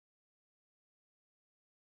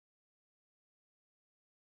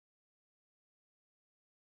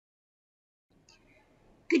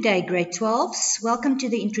Good day, Grade 12s. Welcome to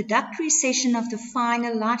the introductory session of the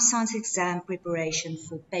final Life Science exam preparation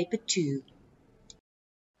for Paper 2.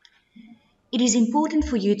 It is important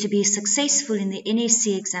for you to be successful in the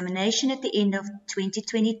NSC examination at the end of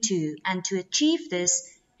 2022, and to achieve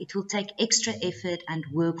this, it will take extra effort and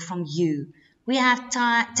work from you. We have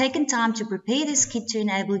taken time to prepare this kit to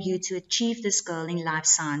enable you to achieve this goal in life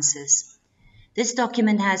sciences. This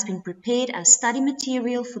document has been prepared as study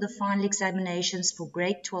material for the final examinations for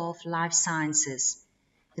Grade 12 Life Sciences.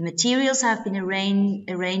 The materials have been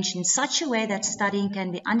arranged in such a way that studying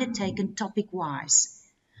can be undertaken topic-wise.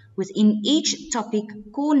 Within each topic,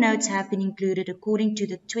 core notes have been included according to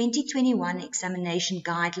the 2021 examination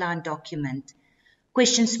guideline document.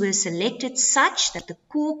 Questions were selected such that the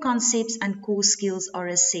core concepts and core skills are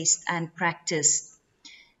assessed and practiced.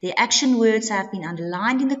 The action words have been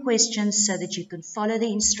underlined in the questions so that you can follow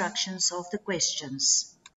the instructions of the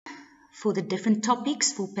questions. For the different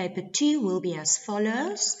topics for Paper 2 will be as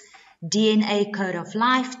follows. DNA Code of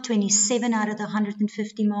Life, 27 out of the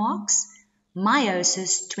 150 marks.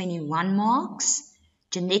 Meiosis, 21 marks.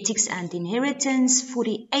 Genetics and Inheritance,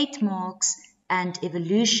 48 marks. And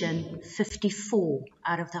Evolution, 54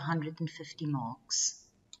 out of the 150 marks.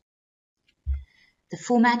 The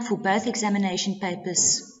format for both examination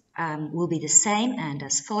papers will be the same and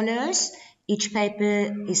as follows. Each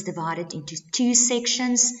paper is divided into two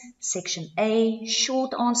sections. Section A,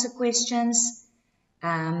 short answer questions,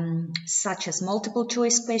 such as multiple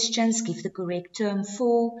choice questions, give the correct term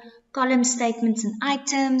for, column statements and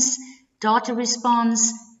items, data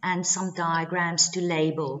response, and some diagrams to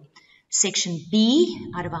label. Section B,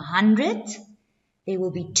 out of 100, there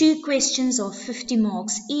will be two questions of 50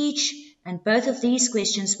 marks each, and both of these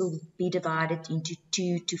questions will be divided into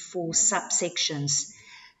 2 to 4 subsections.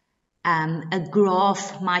 A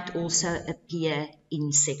graph might also appear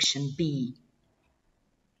in section B.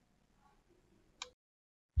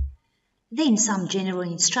 Then some general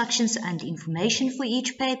instructions and information for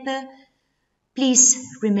each paper.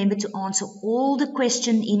 Please remember to answer all the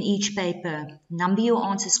questions in each paper. Number your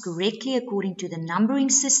answers correctly according to the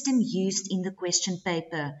numbering system used in the question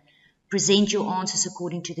paper. Present your answers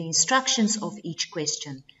according to the instructions of each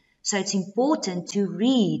question. So it's important to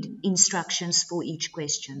read instructions for each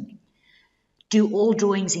question. Do all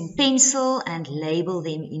drawings in pencil and label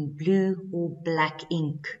them in blue or black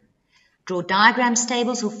ink. Draw diagrams,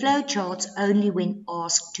 tables or flowcharts only when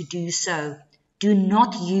asked to do so. Do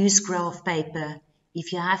not use graph paper.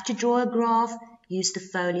 If you have to draw a graph, use the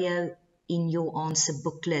folio in your answer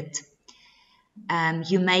booklet.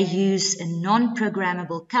 You may use a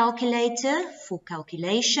non-programmable calculator for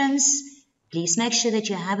calculations. Please make sure that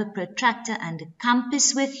you have a protractor and a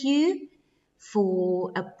compass with you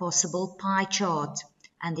for a possible pie chart.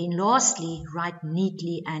 And then lastly, write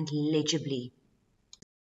neatly and legibly.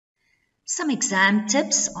 Some exam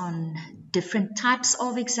tips on different types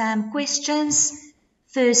of exam questions.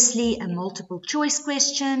 Firstly, a multiple choice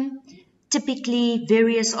question. Typically,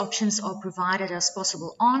 various options are provided as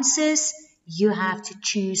possible answers. You have to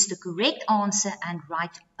choose the correct answer and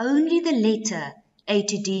write only the letter A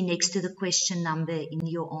to D next to the question number in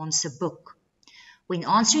your answer book. When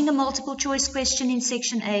answering a multiple choice question in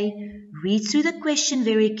section A, read through the question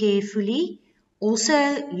very carefully.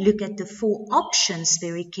 Also look at the 4 options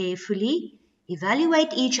very carefully.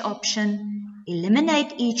 Evaluate each option,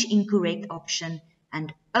 eliminate each incorrect option,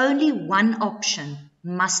 and only one option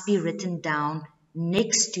must be written down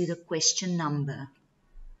next to the question number.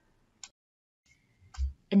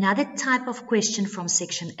 Another type of question from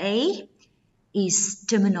section A is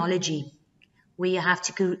terminology, where you have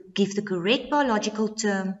to give the correct biological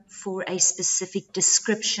term for a specific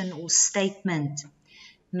description or statement.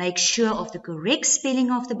 Make sure of the correct spelling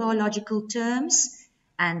of the biological terms,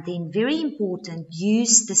 and then very important,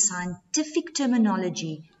 use the scientific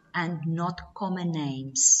terminology and not common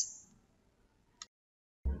names.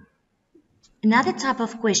 Another type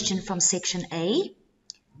of question from section A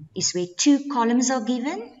is where 2 columns are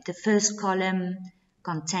given. The first column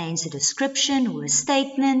contains a description or a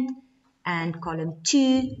statement, and column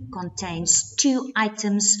 2 contains 2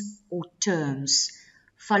 items or terms.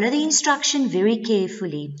 Follow the instruction very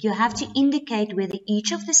carefully. You have to indicate whether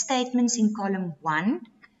each of the statements in column 1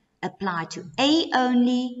 apply to A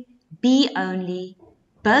only, B only,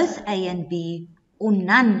 both A and B, or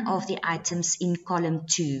none of the items in column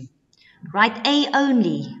 2. Write A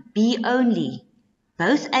only, B only,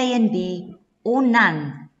 both A and B, or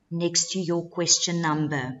none next to your question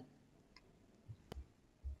number.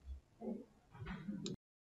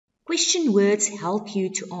 Question words help you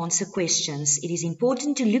to answer questions. It is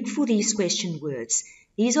important to look for these question words.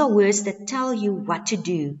 These are words that tell you what to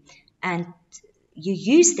do, and you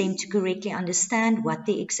use them to correctly understand what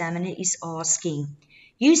the examiner is asking.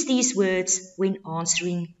 Use these words when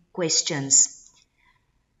answering questions.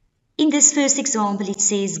 In this first example, it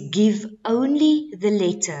says, give only the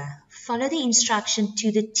letter. Follow the instruction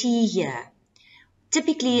to the T here.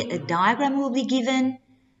 Typically, a diagram will be given,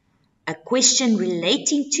 a question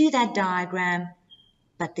relating to that diagram,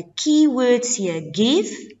 but the key words here, give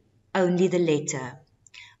only the letter.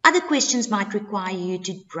 Other questions might require you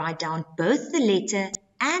to write down both the letter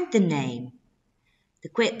and the name.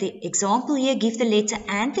 The example here, give the letter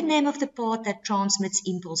and the name of the part that transmits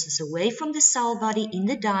impulses away from the cell body in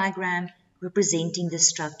the diagram representing the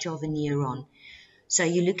structure of a neuron. So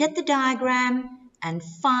you look at the diagram and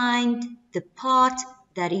find the part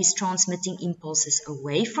that is transmitting impulses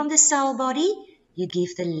away from the cell body. You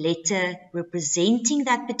give the letter representing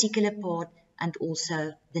that particular part and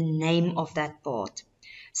also the name of that part.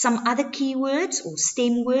 Some other keywords or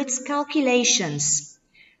STEM words, calculations.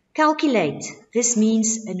 Calculate. This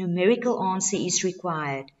means a numerical answer is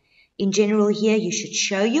required. In general here, you should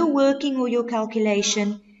show your working or your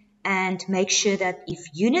calculation and make sure that if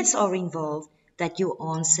units are involved, that your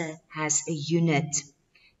answer has a unit.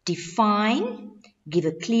 Define. Give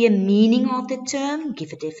a clear meaning of the term.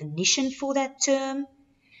 Give a definition for that term.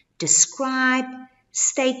 Describe.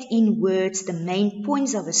 State in words the main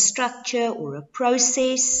points of a structure or a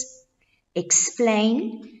process.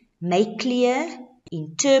 Explain. Make clear.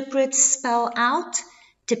 Interpret. Spell out.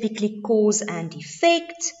 Typically cause and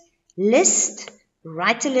effect. List.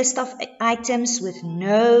 Write a list of items with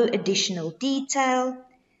no additional detail.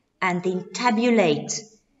 And then tabulate.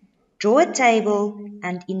 Draw a table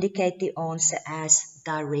and indicate the answer as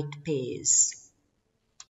direct pairs.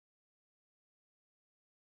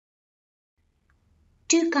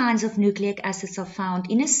 Two kinds of nucleic acids are found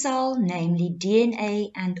in a cell, namely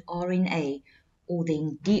DNA and RNA, or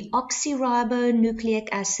then deoxyribonucleic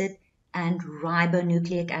acid and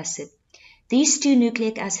ribonucleic acid. These two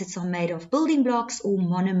nucleic acids are made of building blocks or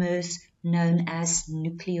monomers known as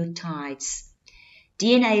nucleotides.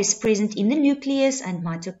 DNA is present in the nucleus and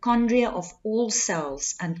mitochondria of all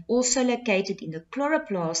cells and also located in the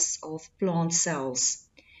chloroplasts of plant cells.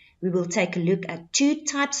 We will take a look at two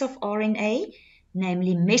types of RNA,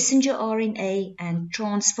 namely messenger RNA and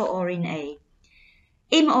transfer RNA.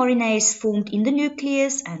 mRNA is formed in the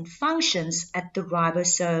nucleus and functions at the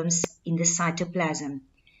ribosomes in the cytoplasm.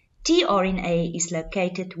 tRNA is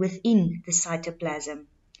located within the cytoplasm.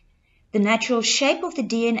 The natural shape of the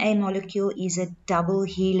DNA molecule is a double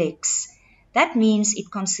helix. That means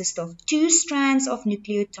it consists of two strands of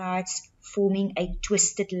nucleotides forming a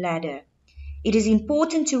twisted ladder. It is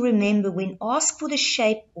important to remember when asked for the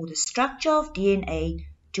shape or the structure of DNA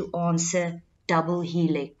to answer double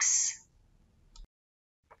helix.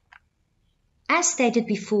 As stated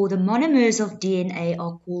before, the monomers of DNA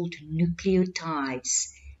are called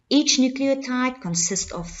nucleotides. Each nucleotide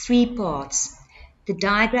consists of three parts. The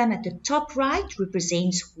diagram at the top right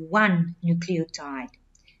represents one nucleotide.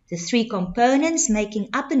 The three components making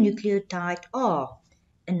up a nucleotide are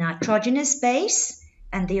a nitrogenous base,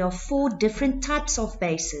 and there are four different types of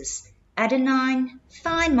bases: adenine,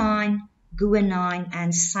 thymine, guanine,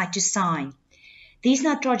 and cytosine. These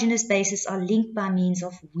nitrogenous bases are linked by means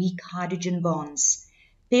of weak hydrogen bonds.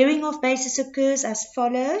 Pairing of bases occurs as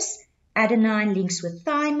follows: adenine links with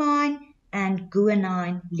thymine, and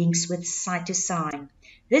guanine links with cytosine.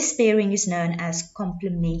 This pairing is known as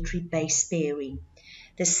complementary base pairing.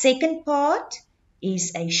 The second part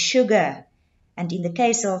is a sugar, and in the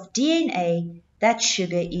case of DNA, that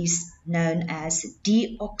sugar is known as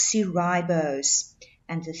deoxyribose.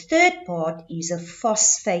 And the third part is a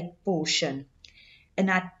phosphate portion. A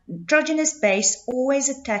nitrogenous base always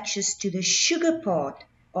attaches to the sugar part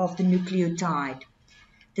of the nucleotide.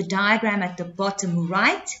 The diagram at the bottom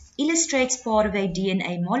right illustrates part of a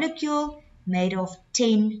DNA molecule made of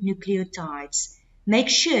 10 nucleotides. Make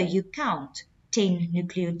sure you count 10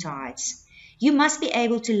 nucleotides. You must be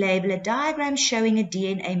able to label a diagram showing a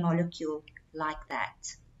DNA molecule like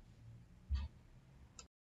that.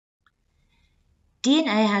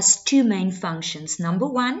 DNA has two main functions. Number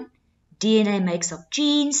one, DNA makes up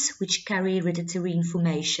genes which carry hereditary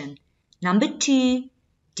information. Number two,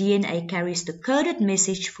 DNA carries the coded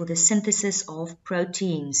message for the synthesis of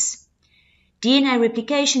proteins. DNA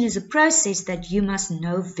replication is a process that you must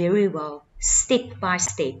know very well, step by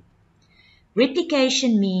step.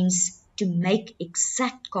 Replication means to make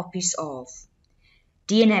exact copies of.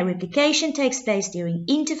 DNA replication takes place during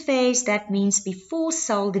interphase, that means before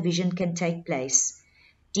cell division can take place.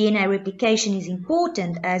 DNA replication is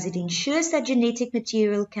important as it ensures that genetic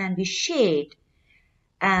material can be shared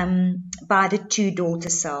by the two daughter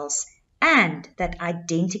cells, and that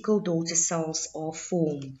identical daughter cells are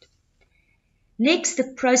formed. Next,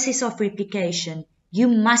 the process of replication. You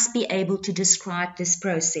must be able to describe this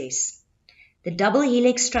process. The double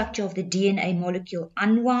helix structure of the DNA molecule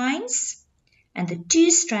unwinds, and the two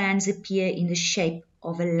strands appear in the shape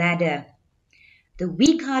of a ladder. The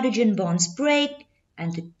weak hydrogen bonds break,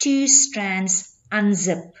 and the two strands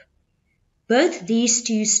unzip. Both these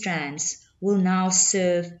two strands will now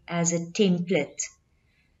serve as a template.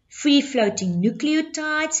 Free-floating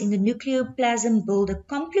nucleotides in the nucleoplasm build a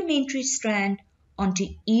complementary strand onto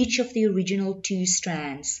each of the original two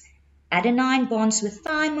strands. Adenine bonds with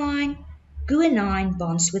thymine, guanine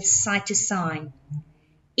bonds with cytosine.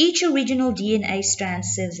 Each original DNA strand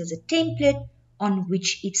serves as a template on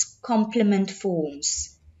which its complement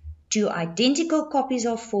forms. Two identical copies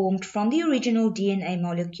are formed from the original DNA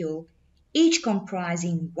molecule, each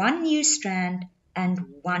comprising one new strand and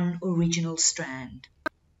one original strand.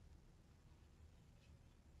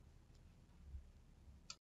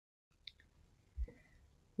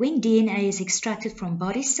 When DNA is extracted from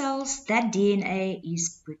body cells, that DNA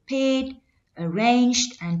is prepared,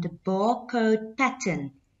 arranged, and the barcode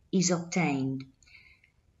pattern is obtained.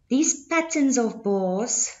 These patterns of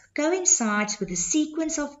bars coincides with the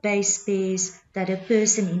sequence of base pairs that a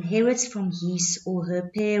person inherits from his or her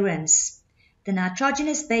parents. The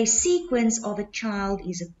nitrogenous base sequence of a child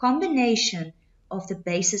is a combination of the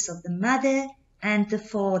bases of the mother and the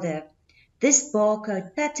father. This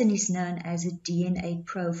barcode pattern is known as a DNA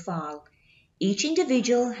profile. Each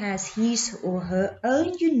individual has his or her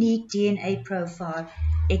own unique DNA profile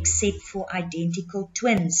except for identical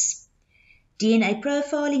twins. DNA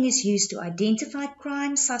profiling is used to identify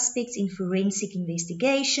crime suspects in forensic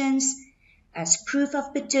investigations, as proof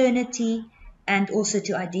of paternity, and also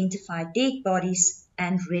to identify dead bodies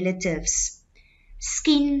and relatives.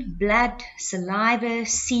 Skin, blood, saliva,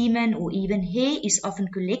 semen, or even hair is often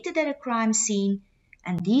collected at a crime scene,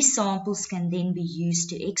 and these samples can then be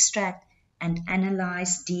used to extract and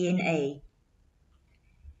analyze DNA.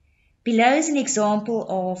 Below is an example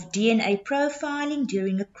of DNA profiling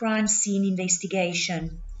during a crime scene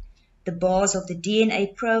investigation. The bars of the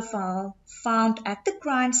DNA profile found at the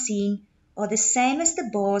crime scene are the same as the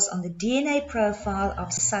bars on the DNA profile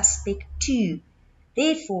of suspect 2.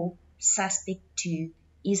 Therefore, suspect 2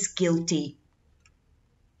 is guilty.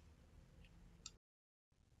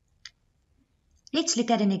 Let's look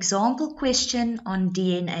at an example question on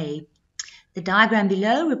DNA. The diagram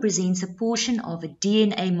below represents a portion of a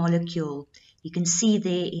DNA molecule. You can see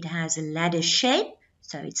there it has a ladder shape,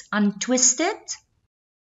 so it's untwisted.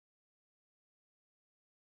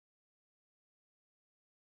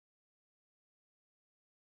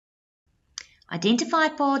 Identify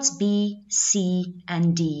parts B, C,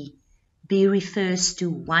 and D. B refers to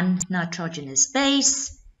one nitrogenous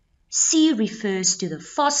base, C refers to the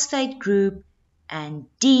phosphate group, and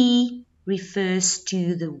D refers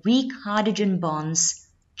to the weak hydrogen bonds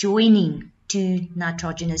joining two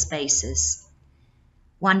nitrogenous bases.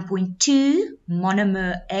 1.2,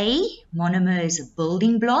 monomer A. Monomer is a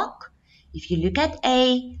building block. If you look at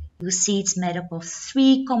A, you'll see it's made up of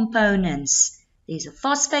three components. There's a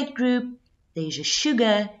phosphate group, there's a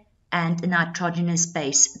sugar, and a nitrogenous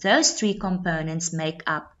base. Those three components make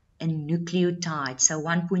up a nucleotide. So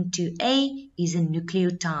 1.2A is a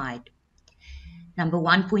nucleotide. Number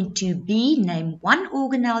 1.2B, name one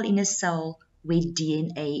organelle in a cell where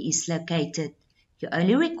DNA is located. You're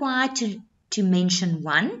only required to mention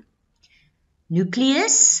one.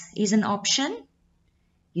 Nucleus is an option.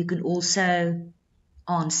 You can also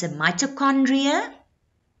answer mitochondria,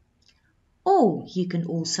 or you can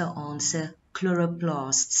also answer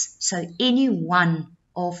chloroplasts. So any one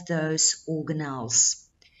of those organelles.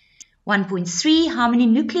 1.3, how many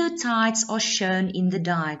nucleotides are shown in the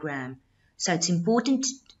diagram? So it's important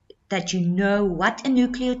that you know what a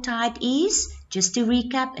nucleotide is. Just to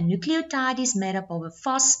recap, a nucleotide is made up of a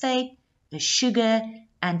phosphate, a sugar,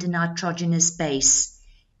 and a nitrogenous base.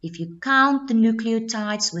 If you count the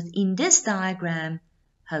nucleotides within this diagram,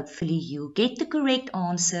 hopefully you'll get the correct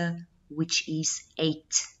answer, which is 8.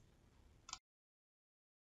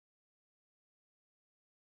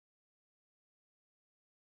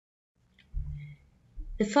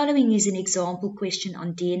 The following is an example question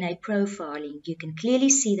on DNA profiling. You can clearly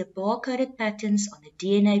see the barcoded patterns on the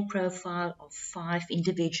DNA profile of 5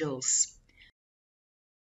 individuals.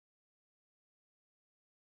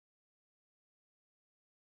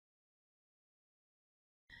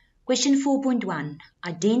 Question 4.1.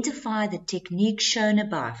 Identify the technique shown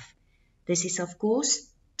above. This is, of course,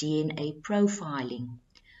 DNA profiling.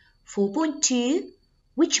 4.2.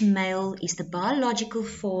 Which male is the biological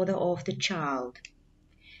father of the child?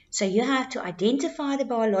 So you have to identify the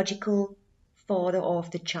biological father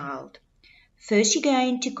of the child. First, you're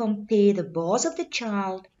going to compare the bars of the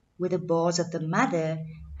child with the bars of the mother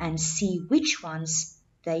and see which ones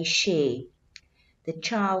they share. The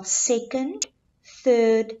child's second,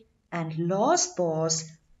 third, and last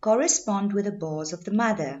bars correspond with the bars of the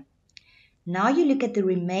mother. Now you look at the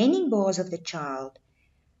remaining bars of the child,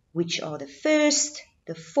 which are the first,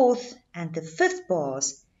 the fourth, and the fifth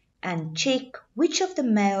bars, and check which of the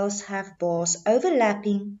males have bars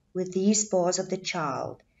overlapping with these bars of the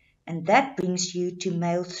child. And that brings you to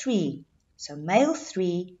male 3. So male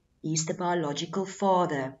 3 is the biological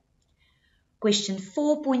father. Question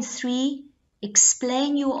 4.3.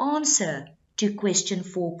 Explain your answer to question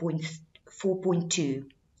 4.2.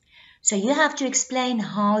 So you have to explain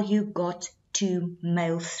how you got to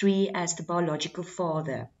male 3 as the biological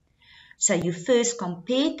father. So you first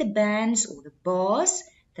compared the bands or the bars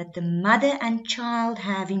that the mother and child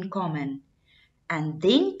have in common, and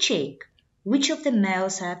then check which of the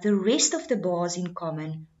males have the rest of the bars in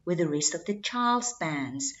common with the rest of the child's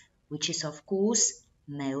bands, which is of course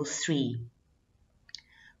male 3.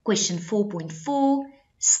 Question 4.4.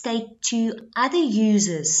 State 2 other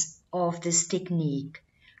uses of this technique.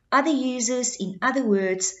 Other uses, in other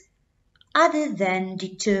words, other than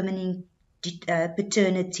determining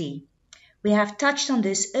paternity. We have touched on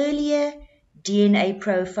this earlier. DNA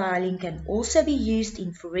profiling can also be used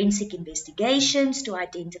in forensic investigations to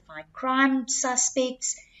identify crime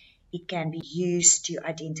suspects. It can be used to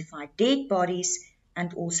identify dead bodies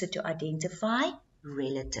and also to identify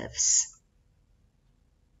relatives.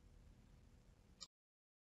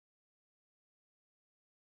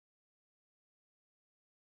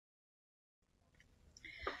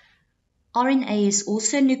 RNA is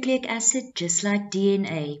also nucleic acid, just like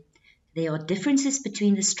DNA. There are differences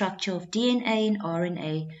between the structure of DNA and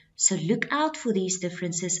RNA, so look out for these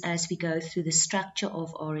differences as we go through the structure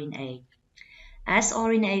of RNA. As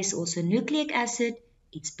RNA is also nucleic acid,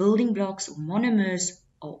 its building blocks or monomers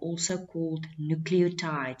are also called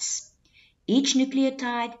nucleotides. Each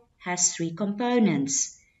nucleotide has 3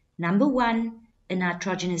 components. Number 1, a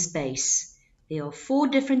nitrogenous base. There are 4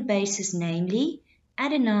 different bases, namely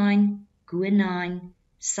adenine, guanine,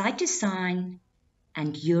 cytosine,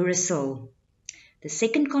 and uracil. The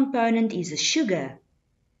second component is a sugar.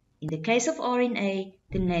 In the case of RNA,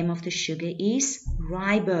 the name of the sugar is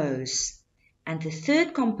ribose. And the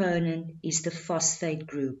third component is the phosphate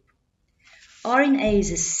group. RNA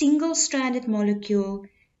is a single-stranded molecule,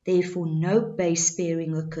 therefore no base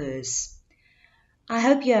pairing occurs. I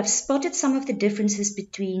hope you have spotted some of the differences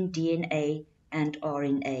between DNA and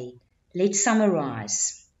RNA. Let's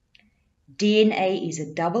summarize. DNA is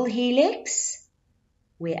a double helix,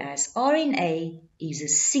 whereas RNA is a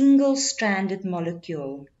single-stranded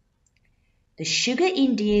molecule. The sugar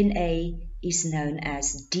in DNA is known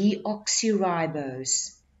as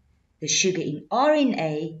deoxyribose. The sugar in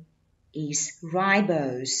RNA is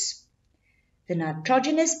ribose. The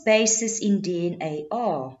nitrogenous bases in DNA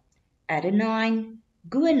are adenine,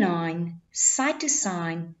 guanine,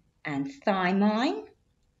 cytosine, and thymine.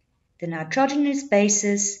 The nitrogenous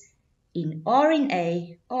bases in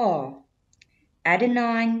RNA are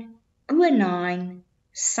adenine, guanine,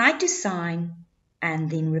 cytosine, and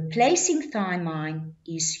then replacing thymine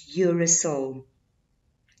is uracil.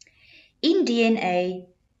 In DNA,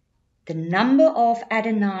 the number of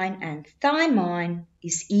adenine and thymine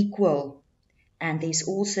is equal, and there's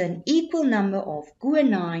also an equal number of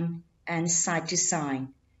guanine and cytosine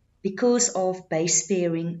because of base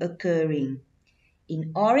pairing occurring.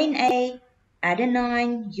 In RNA,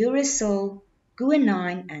 adenine, uracil,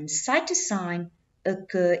 guanine, and cytosine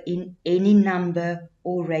occur in any number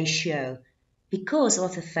or ratio because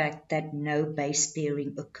of the fact that no base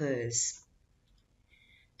pairing occurs.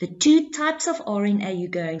 The 2 types of RNA you're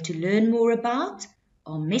going to learn more about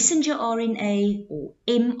are messenger RNA or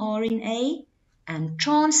mRNA and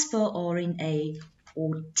transfer RNA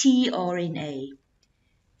or tRNA.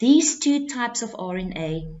 These 2 types of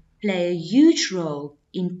RNA play a huge role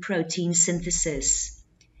in protein synthesis.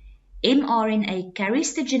 mRNA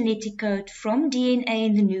carries the genetic code from DNA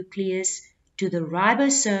in the nucleus to the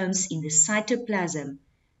ribosomes in the cytoplasm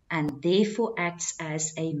and therefore acts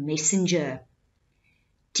as a messenger.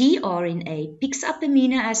 tRNA picks up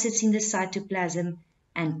amino acids in the cytoplasm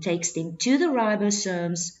and takes them to the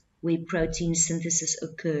ribosomes where protein synthesis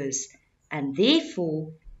occurs and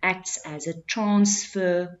therefore acts as a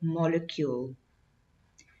transfer molecule.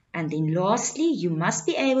 And then lastly, you must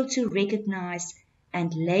be able to recognize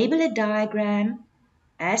and label a diagram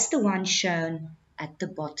as the one shown at the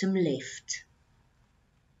bottom left.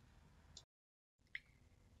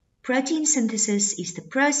 Protein synthesis is the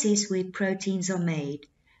process where proteins are made.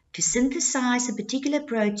 To synthesize a particular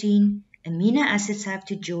protein, amino acids have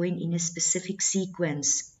to join in a specific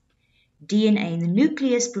sequence. DNA in the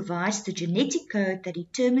nucleus provides the genetic code that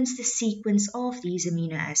determines the sequence of these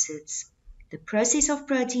amino acids. The process of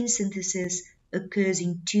protein synthesis occurs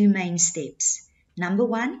in two main steps. Number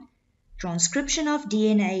 1, transcription of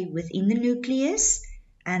DNA within the nucleus,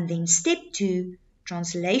 and then step 2,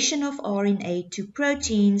 translation of RNA to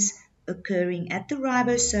proteins occurring at the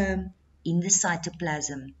ribosome in the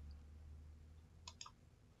cytoplasm.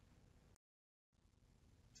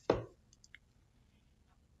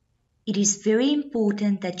 It is very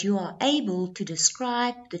important that you are able to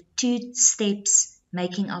describe the two steps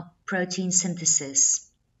making up protein synthesis.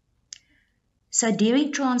 So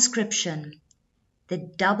during transcription, the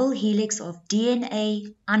double helix of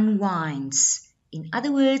DNA unwinds. In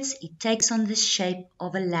other words, it takes on the shape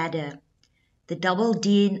of a ladder. The double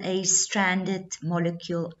DNA stranded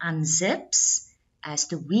molecule unzips as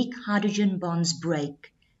the weak hydrogen bonds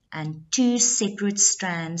break and two separate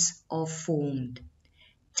strands are formed.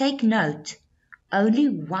 Take note, only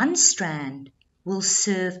one strand will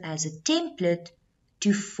serve as a template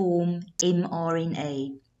to form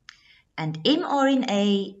mRNA. And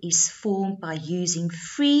mRNA is formed by using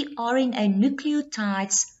free RNA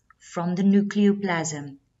nucleotides from the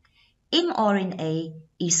nucleoplasm. mRNA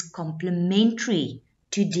is complementary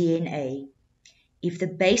to DNA. If the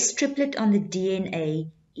base triplet on the DNA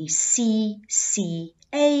is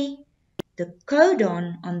CCA, the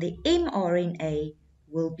codon on the mRNA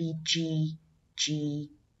will be GGU.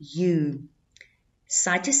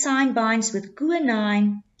 Cytosine binds with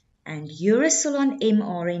guanine and uracil on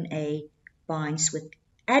mRNA binds with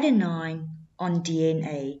adenine on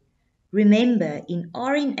DNA. Remember, in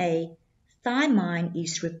RNA, thymine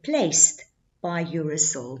is replaced by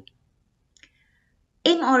uracil.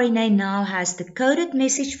 mRNA now has the coded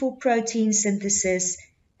message for protein synthesis,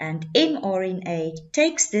 and mRNA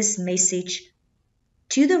takes this message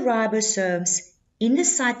to the ribosomes in the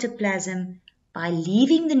cytoplasm by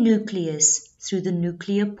leaving the nucleus through the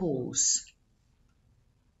nuclear pores.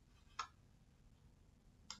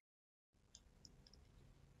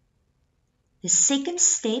 The second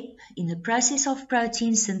step in the process of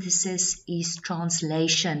protein synthesis is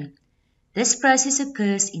translation. This process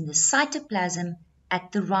occurs in the cytoplasm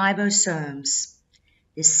at the ribosomes.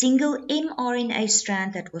 The single mRNA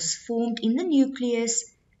strand that was formed in the nucleus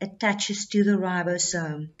attaches to the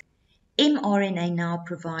ribosome. mRNA now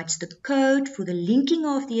provides the code for the linking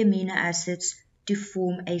of the amino acids to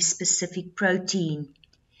form a specific protein.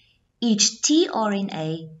 Each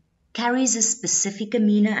tRNA carries a specific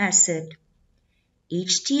amino acid.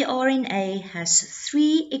 Each tRNA has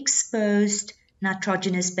 3 exposed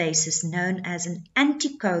nitrogenous bases known as an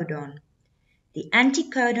anticodon. The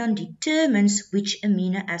anticodon determines which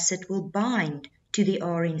amino acid will bind to the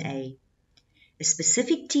RNA. A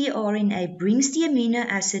specific tRNA brings the amino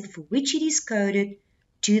acid for which it is coded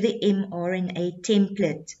to the mRNA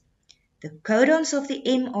template. The codons of the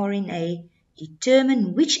mRNA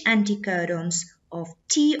determine which anticodons of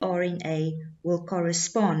tRNA will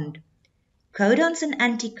correspond. Codons and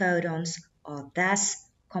anticodons are thus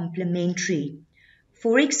complementary.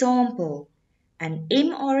 For example, an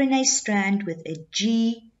mRNA strand with a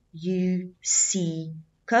GUC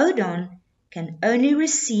codon can only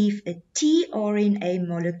receive a tRNA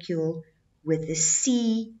molecule with a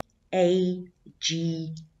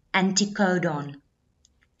CAG anticodon.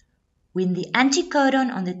 When the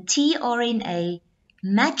anticodon on the tRNA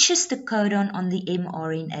matches the codon on the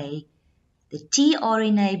mRNA, the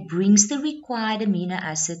tRNA brings the required amino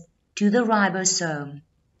acid to the ribosome.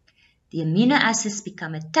 The amino acids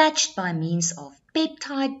become attached by means of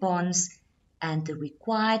peptide bonds and the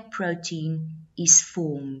required protein is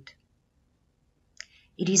formed.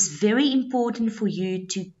 It is very important for you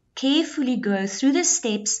to carefully go through the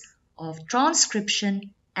steps of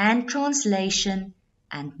transcription and translation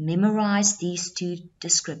and memorize these two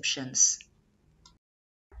descriptions.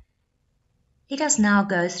 Let us now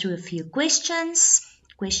go through a few questions.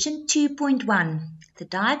 Question 2.1. The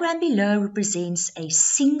diagram below represents a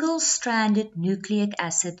single-stranded nucleic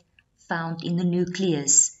acid found in the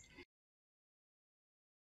nucleus.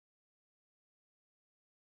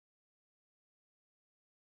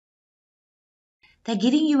 They're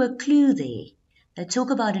giving you a clue there. They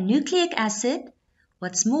talk about a nucleic acid.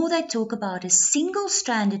 What's more, they talk about a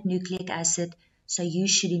single-stranded nucleic acid, so you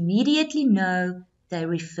should immediately know they're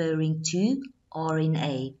referring to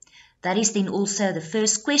RNA. That is then also the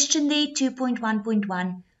first question there,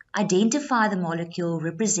 2.1.1. Identify the molecule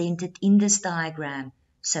represented in this diagram.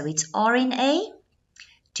 So it's RNA.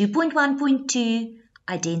 2.1.2.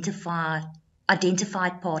 identified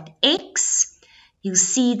part X. You'll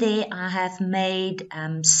see there I have made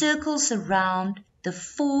circles around the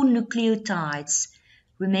 4 nucleotides.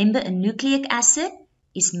 Remember, a nucleic acid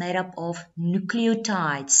is made up of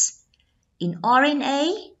nucleotides. In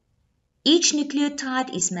RNA, each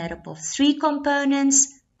nucleotide is made up of 3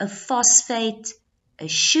 components, a phosphate, a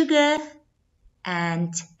sugar,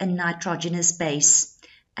 and a nitrogenous base.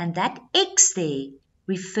 And that X there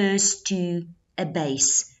refers to a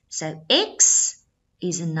base. So X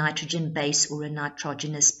is a nitrogen base or a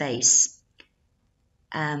nitrogenous base.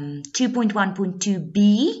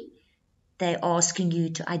 2.1.2b, they're asking you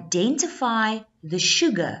to identify the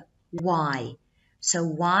sugar, Y. So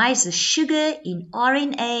Y is the sugar in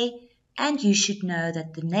RNA, and you should know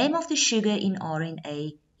that the name of the sugar in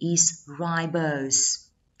RNA is ribose.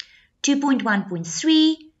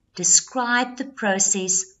 2.1.3, describe the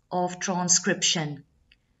process of transcription.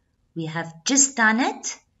 We have just done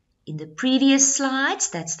it in the previous slides.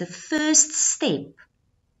 That's the first step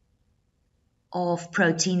of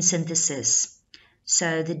protein synthesis.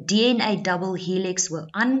 So the DNA double helix will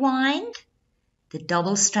unwind, the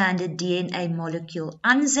double-stranded DNA molecule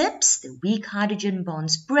unzips, the weak hydrogen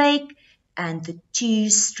bonds break, and the 2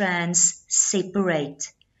 strands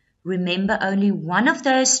separate. Remember, only one of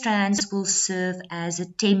those strands will serve as a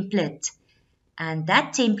template, and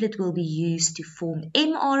that template will be used to form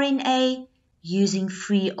mRNA using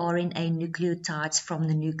free RNA nucleotides from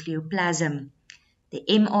the nucleoplasm. The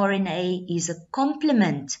mRNA is a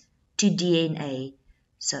complement to DNA,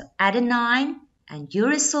 so adenine and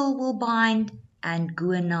uracil will bind, and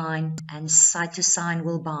guanine and cytosine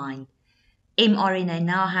will bind. mRNA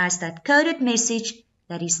now has that coded message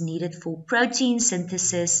that is needed for protein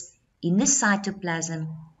synthesis in the cytoplasm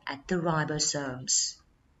at the ribosomes.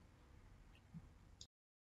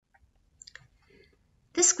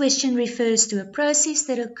 This question refers to a process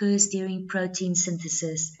that occurs during protein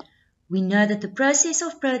synthesis. We know that the process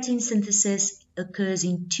of protein synthesis occurs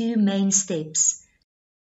in 2 main steps.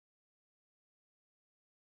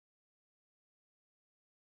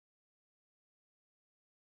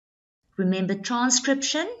 Remember,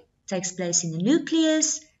 transcription takes place in the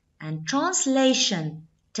nucleus and translation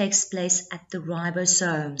takes place at the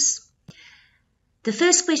ribosomes. The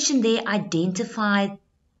first question there identified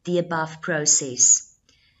the above process.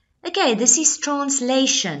 Okay, this is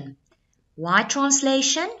translation. Why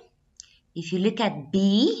translation? If you look at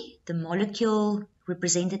B, the molecule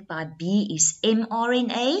represented by B is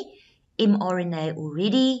mRNA. mRNA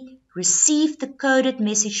already received the coded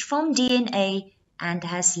message from DNA and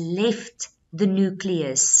has left the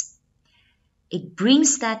nucleus. It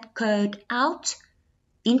brings that code out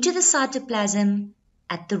into the cytoplasm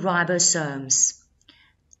at the ribosomes.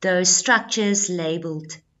 Those structures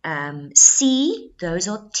labeled C, those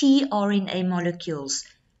are tRNA molecules,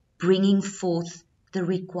 bringing forth the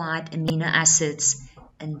required amino acids.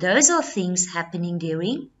 And those are things happening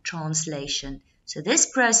during translation. So this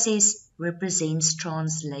process represents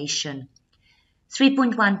translation.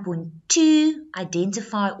 3.1.2,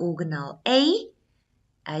 identify organelle A.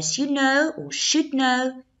 As you know or should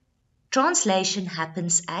know, translation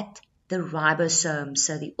happens at the ribosome.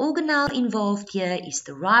 So the organelle involved here is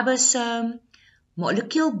the ribosome.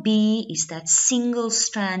 Molecule B is that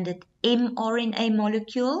single-stranded mRNA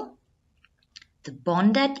molecule. The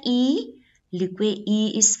bond at E, look where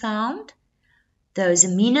E is found. Those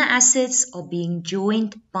amino acids are being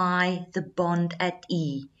joined by the bond at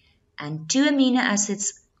E. And 2 amino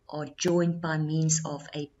acids are joined by means of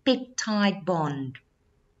a peptide bond.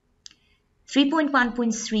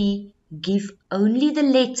 3.1.3, give only the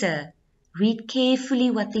letter. Read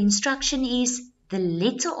carefully what the instruction is, the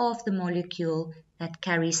letter of the molecule that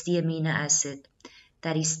carries the amino acid.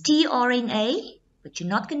 That is tRNA, but you're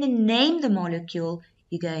not going to name the molecule.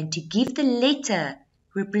 You're going to give the letter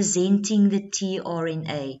representing the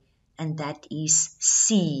tRNA, and that is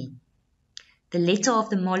C. The letter of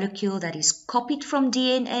the molecule that is copied from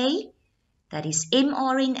DNA, that is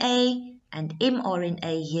mRNA, and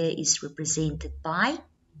mRNA here is represented by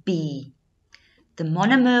B. The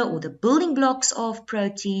monomer or the building blocks of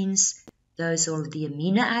proteins, those are the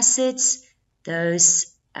amino acids,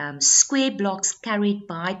 those square blocks carried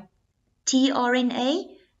by tRNA,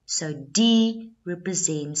 so D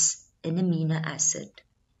represents an amino acid.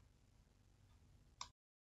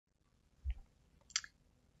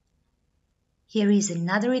 Here is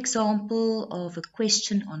another example of a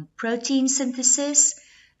question on protein synthesis.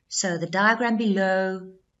 So the diagram below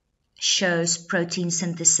shows protein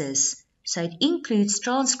synthesis. So it includes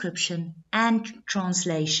transcription and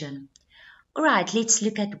translation. Alright, let's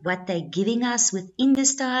look at what they're giving us within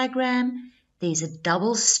this diagram. There's a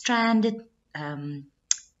double-stranded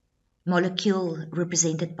molecule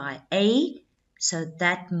represented by A, so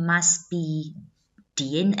that must be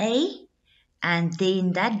DNA, and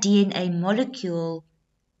then that DNA molecule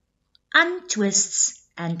untwists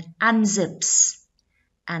and unzips,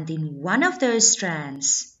 and then one of those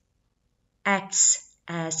strands acts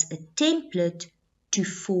as a template to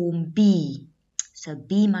form B. So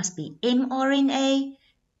B must be mRNA.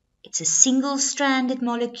 It's a single-stranded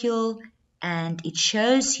molecule, and it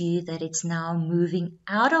shows you that it's now moving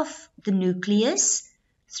out of the nucleus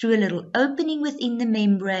through a little opening within the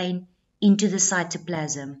membrane into the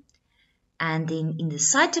cytoplasm. And then in the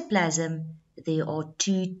cytoplasm, there are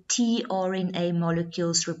 2 tRNA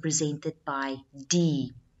molecules represented by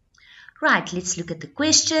D. Right, let's look at the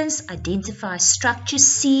questions. Identify structure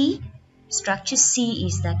C. Structure C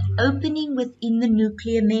is that opening within the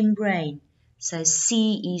nuclear membrane. So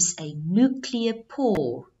C is a nuclear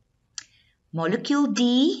pore. Molecule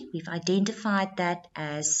D, we've identified that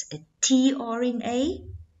as a tRNA.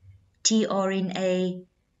 tRNA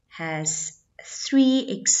has 3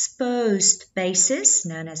 exposed bases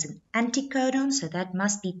known as an anticodon, so that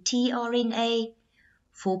must be tRNA.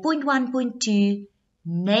 4.1.2,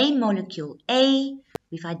 name molecule A.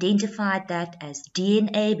 We've identified that as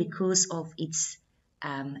DNA because of its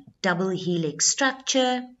double helix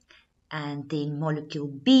structure. And then molecule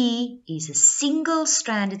B is a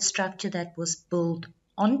single-stranded structure that was built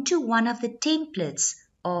onto one of the templates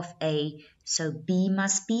of A, so B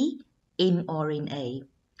must be mRNA.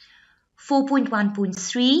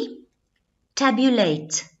 4.1.3,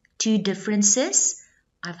 tabulate 2 differences.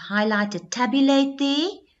 I've highlighted tabulate there.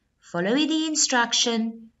 Follow the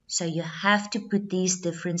instruction, so you have to put these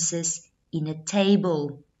differences in a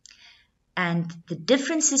table. And the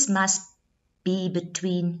differences must be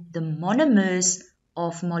between the monomers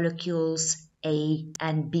of molecules A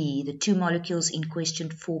and B, the 2 molecules in question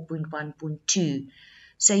 4.1.2.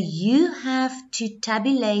 So you have to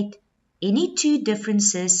tabulate any 2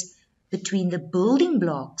 differences between the building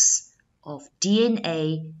blocks of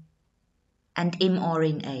DNA and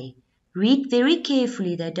mRNA. Read very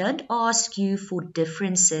carefully. They don't ask you for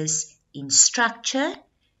differences in structure.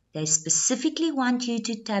 They specifically want you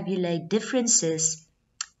to tabulate differences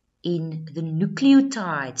in the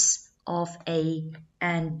nucleotides of A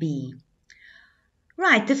and B.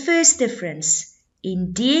 Right, the first difference.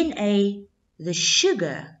 In DNA, the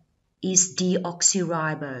sugar is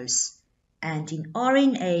deoxyribose, and in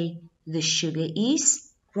RNA, the sugar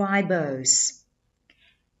is ribose.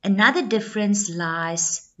 Another difference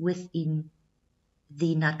lies within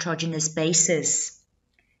the nitrogenous bases.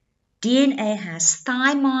 DNA has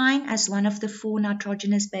thymine as one of the 4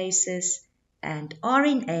 nitrogenous bases, and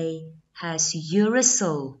RNA has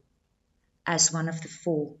uracil as one of the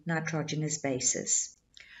 4 nitrogenous bases.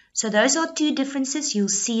 So those are 2 differences. You'll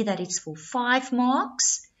see that it's for 5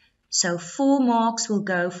 marks. So 4 marks will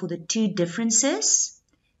go for the 2 differences,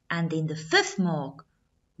 and then the 5th mark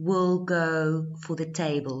will go for the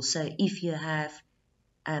table. So if you have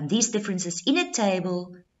these differences in a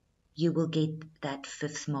table, you will get that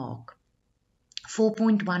 5th mark.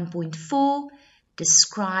 4.1.4,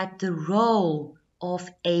 describe the role of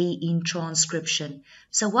A in transcription.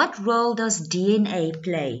 So what role does DNA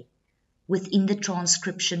play within the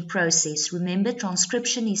transcription process? Remember,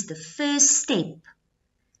 transcription is the first step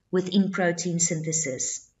within protein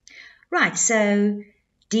synthesis. Right, so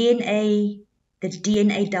the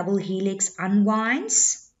DNA double helix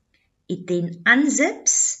unwinds, it then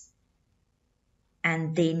unzips,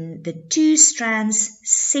 and then the 2 strands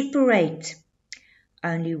separate.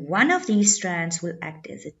 Only one of these strands will act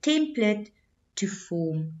as a template to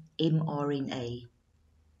form mRNA.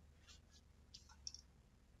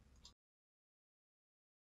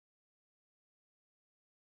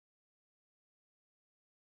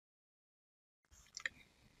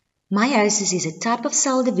 Meiosis is a type of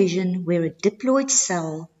cell division where a diploid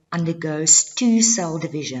cell undergoes 2 cell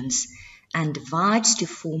divisions and divides to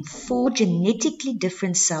form 4 genetically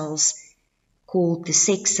different cells called the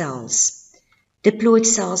sex cells. Diploid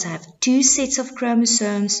cells have 2 sets of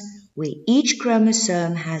chromosomes where each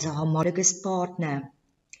chromosome has a homologous partner.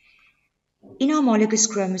 In homologous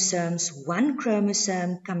chromosomes, one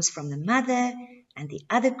chromosome comes from the mother and the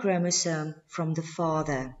other chromosome from the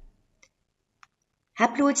father.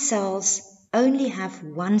 Haploid cells only have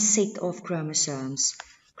 1 set of chromosomes.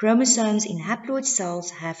 Chromosomes in haploid cells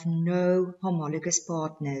have no homologous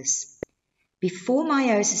partners. Before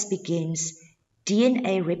meiosis begins,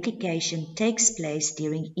 DNA replication takes place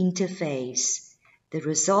during interphase. The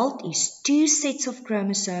result is 2 sets of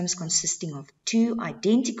chromosomes consisting of 2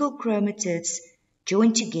 identical chromatids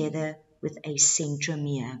joined together with a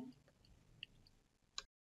centromere.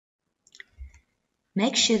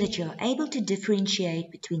 Make sure that you are able to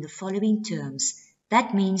differentiate between the following terms.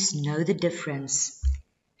 That means know the difference.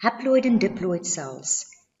 Haploid and diploid cells.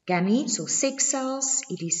 Gametes or sex cells,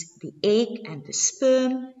 it is the egg and the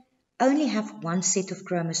sperm, only have one set of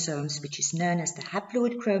chromosomes, which is known as the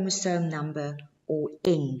haploid chromosome number, or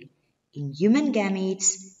N. In human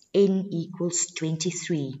gametes, N equals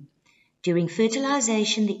 23. During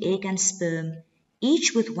fertilization, the egg and sperm,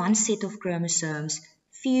 each with one set of chromosomes,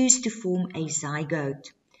 fuse to form a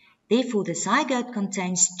zygote. Therefore, the zygote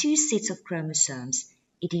contains two sets of chromosomes.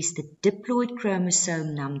 It is the diploid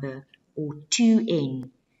chromosome number, or 2N.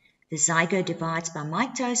 The zygote divides by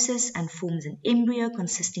mitosis and forms an embryo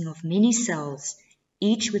consisting of many cells,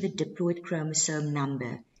 each with a diploid chromosome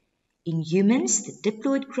number. In humans, the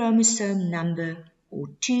diploid chromosome number, or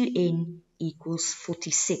 2N, equals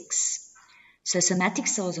 46. So somatic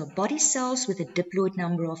cells are body cells with a diploid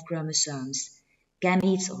number of chromosomes.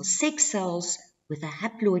 Gametes are sex cells with a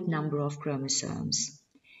haploid number of chromosomes.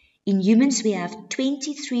 In humans, we have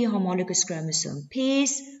 23 homologous chromosome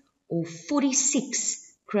pairs, or 46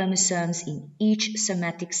 chromosomes in each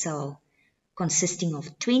somatic cell, consisting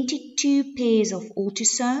of 22 pairs of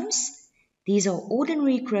autosomes. These are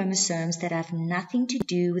ordinary chromosomes that have nothing to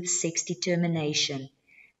do with sex determination,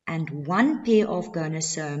 and one pair of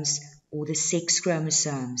gonosomes, or the sex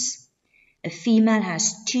chromosomes. A female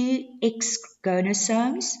has 2 X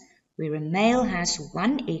gonosomes, where a male has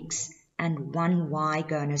 1 X and 1 Y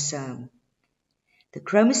gonosome. The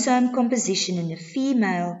chromosome composition in a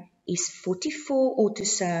female is 44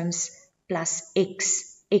 autosomes plus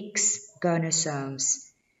XX gonosomes.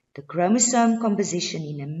 The chromosome composition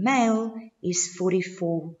in a male is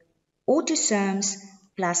 44 autosomes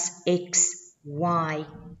plus XY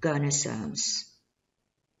gonosomes.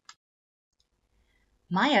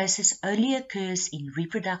 Meiosis only occurs in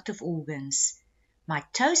reproductive organs.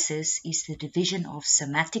 Mitosis is the division of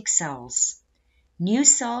somatic cells. New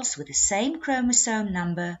cells with the same chromosome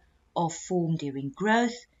number are formed during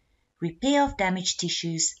growth, repair of damaged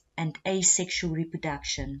tissues, and asexual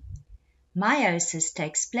reproduction. Meiosis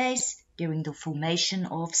takes place during the formation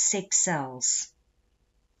of sex cells.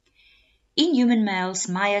 In human males,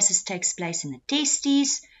 meiosis takes place in the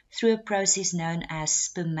testes through a process known as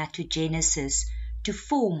spermatogenesis to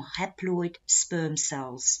form haploid sperm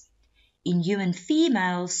cells. In human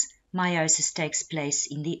females, meiosis takes place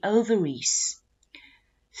in the ovaries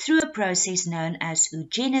through a process known as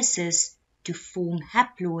oogenesis to form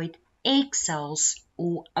haploid egg cells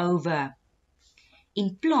or ova.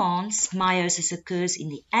 In plants, meiosis occurs in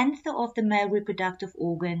the anther of the male reproductive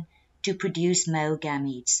organ to produce male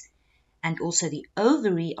gametes, and also the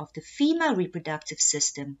ovary of the female reproductive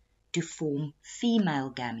system to form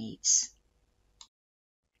female gametes.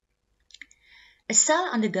 A cell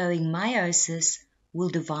undergoing meiosis will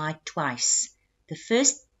divide twice. The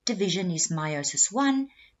first division is meiosis 1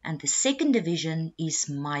 and the second division is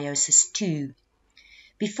meiosis 2.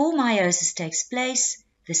 Before meiosis takes place,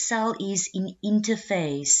 the cell is in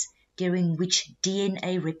interphase, during which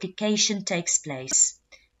DNA replication takes place.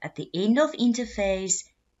 At the end of interphase,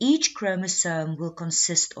 each chromosome will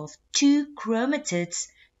consist of 2 chromatids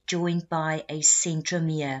joined by a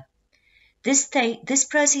centromere. This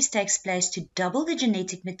process takes place to double the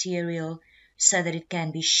genetic material so that it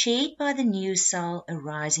can be shared by the new cell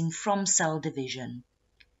arising from cell division.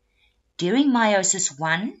 During meiosis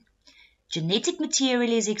 1, genetic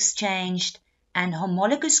material is exchanged and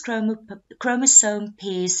homologous chromosome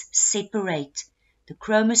pairs separate. The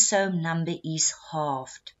chromosome number is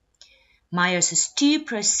halved. Meiosis 2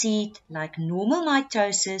 proceeds like normal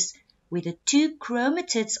mitosis, where the 2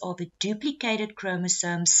 chromatids of a duplicated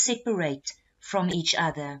chromosome separate from each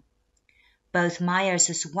other. Both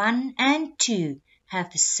meiosis 1 and 2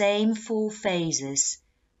 have the same 4 phases: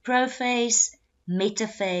 prophase,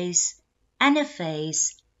 metaphase,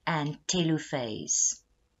 anaphase, and telophase.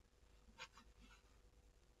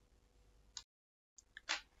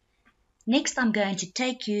 Next, I'm going to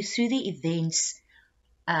take you through the events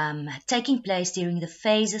taking place during the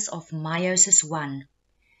phases of meiosis 1.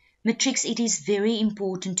 Matrix, it is very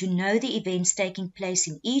important to know the events taking place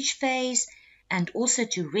in each phase and also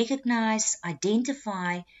to recognize,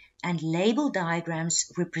 identify, and label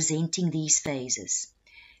diagrams representing these phases.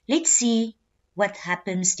 Let's see what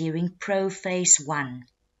happens during prophase 1.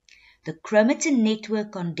 The chromatin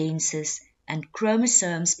network condenses and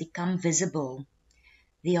chromosomes become visible.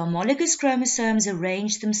 The homologous chromosomes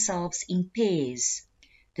arrange themselves in pairs.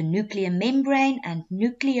 The nuclear membrane and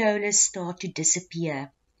nucleolus start to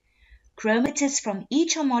disappear. Chromatids from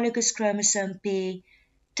each homologous chromosome pair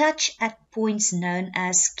touch at points known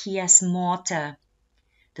as chiasmata.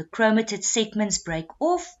 The chromatid segments break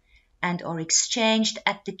off and are exchanged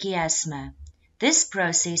at the chiasma. This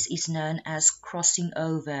process is known as crossing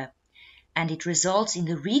over, and it results in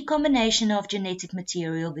the recombination of genetic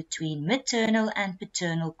material between maternal and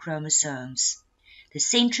paternal chromosomes. The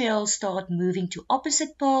centrioles start moving to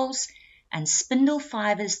opposite poles, and spindle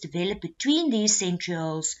fibers develop between these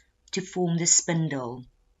centrioles to form the spindle.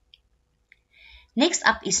 Next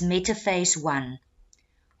up is metaphase 1.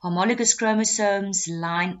 Homologous chromosomes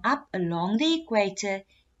line up along the equator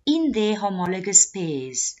in their homologous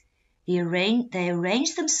pairs. They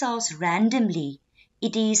arrange themselves randomly.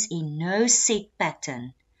 It is in no set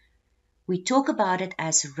pattern. We talk about it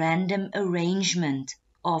as random arrangement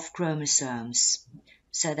of chromosomes.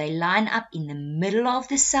 So they line up in the middle of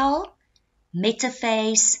the cell,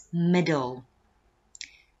 metaphase, middle.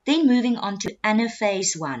 Then moving on to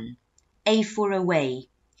anaphase 1, A for away.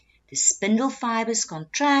 The spindle fibers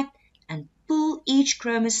contract and pull each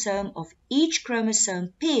chromosome of each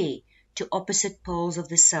chromosome pair to opposite poles of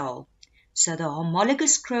the cell. So the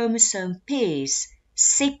homologous chromosome pairs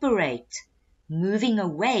separate, moving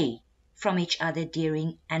away from each other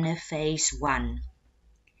during anaphase 1.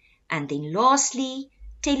 And then lastly,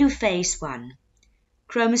 telophase 1.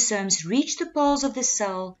 Chromosomes reach the poles of the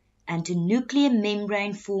cell and a nuclear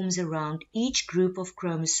membrane forms around each group of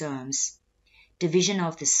chromosomes. Division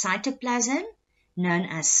of the cytoplasm, known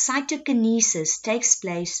as cytokinesis, takes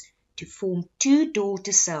place to form two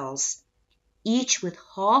daughter cells, each with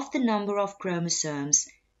half the number of chromosomes,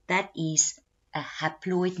 that is, a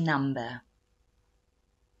haploid number.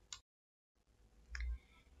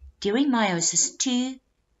 During meiosis 2,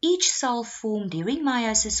 each cell formed during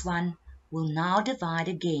meiosis 1 will now divide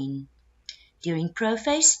again. During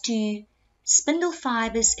prophase 2, spindle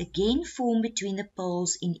fibers again form between the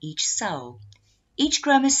poles in each cell. Each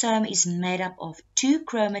chromosome is made up of two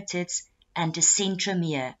chromatids and a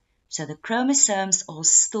centromere, so the chromosomes are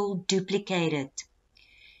still duplicated.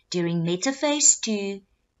 During metaphase 2,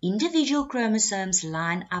 individual chromosomes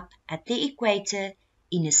line up at the equator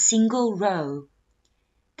in a single row.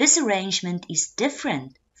 This arrangement is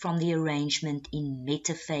different from the arrangement in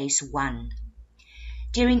metaphase 1.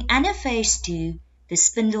 During anaphase 2, the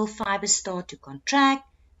spindle fibers start to contract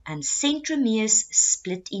and centromeres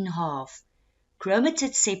split in half.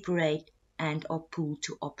 Chromatids separate and are pulled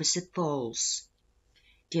to opposite poles.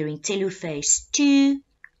 During telophase 2,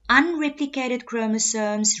 unreplicated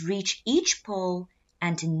chromosomes reach each pole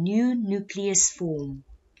and a new nucleus form.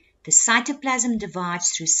 The cytoplasm divides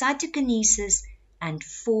through cytokinesis and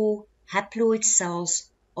 4 haploid cells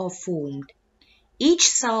are formed. Each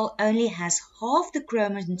cell only has half the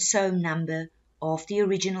chromosome number of the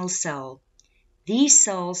original cell. These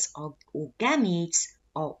cells, or gametes,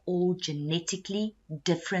 are all genetically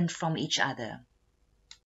different from each other.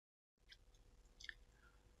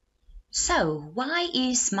 So, why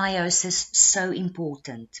is meiosis so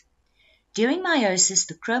important? During meiosis,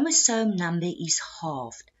 the chromosome number is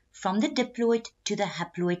halved from the diploid to the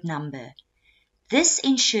haploid number. This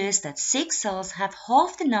ensures that sex cells have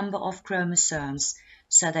half the number of chromosomes,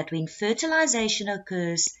 so that when fertilization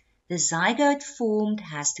occurs, the zygote formed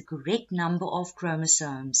has the correct number of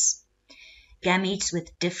chromosomes. Gametes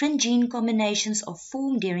with different gene combinations are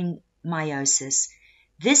formed during meiosis.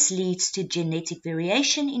 This leads to genetic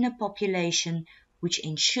variation in a population, which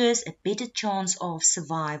ensures a better chance of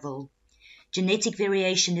survival. Genetic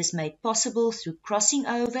variation is made possible through crossing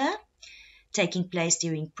over, taking place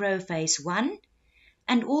during prophase 1,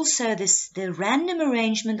 and also the random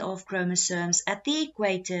arrangement of chromosomes at the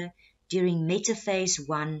equator during metaphase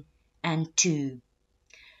 1 and 2.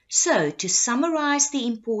 So, to summarize the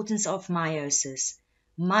importance of meiosis,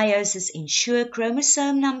 meiosis ensures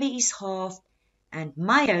chromosome number is halved, and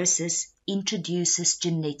meiosis introduces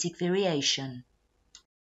genetic variation.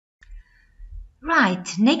 Right,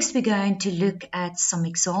 next we're going to look at some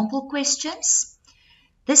example questions.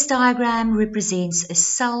 This diagram represents a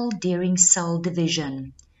cell during cell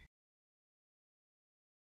division.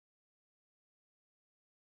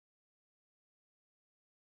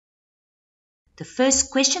 The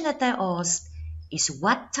first question that they asked is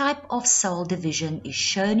what type of cell division is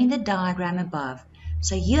shown in the diagram above.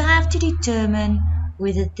 So you have to determine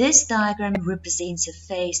whether this diagram represents a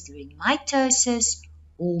phase during mitosis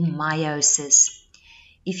or meiosis.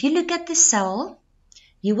 If you look at the cell,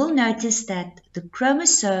 you will notice that the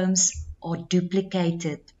chromosomes are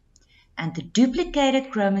duplicated, and the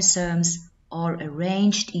duplicated chromosomes are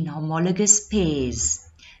arranged in homologous pairs.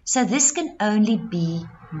 So this can only be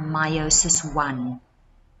meiosis 1.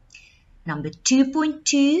 Number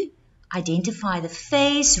 2.2, identify the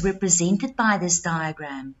phase represented by this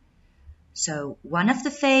diagram. So one of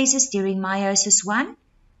the phases during meiosis 1,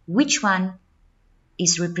 which one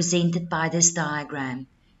is represented by this diagram.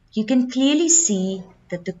 You can clearly see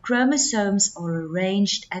that the chromosomes are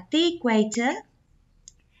arranged at the equator.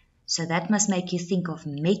 So that must make you think of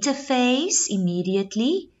metaphase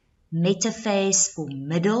immediately. Metaphase for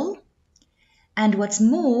middle. And what's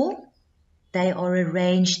more, they are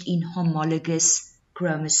arranged in homologous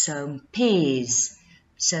chromosome pairs.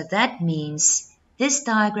 So that means this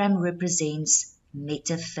diagram represents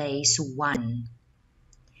metaphase 1.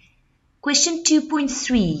 Question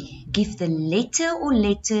 2.3. Give the letter or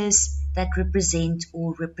letters that represent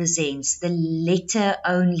or represents the letter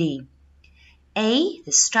only. A,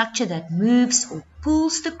 the structure that moves or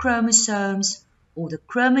pulls the chromosomes or the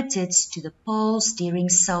chromatids to the poles during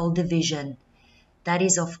cell division. That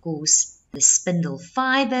is, of course, the spindle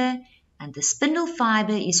fiber, and the spindle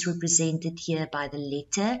fiber is represented here by the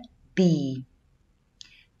letter B.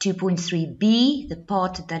 2.3b, the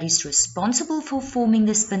part that is responsible for forming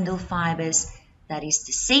the spindle fibers, that is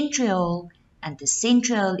the centriole, and the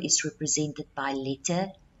centriole is represented by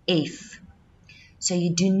letter F. So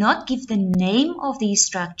you do not give the name of these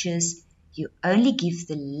structures, you only give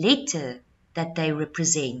the letter that they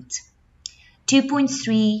represent.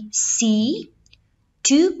 2.3c,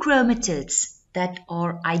 two chromatids that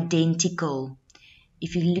are identical.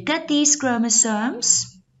 If you look at these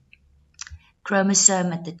chromosomes,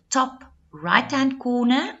 chromosome at the top right-hand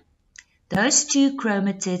corner, those two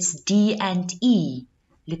chromatids D and E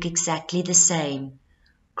look exactly the same.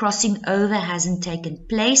 Crossing over hasn't taken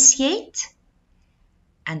place yet,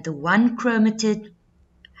 and the one chromatid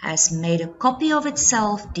has made a copy of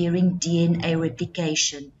itself during DNA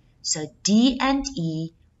replication. So D and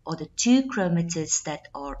E are the two chromatids that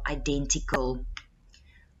are identical.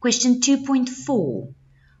 Question 2.4.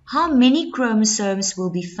 How many chromosomes will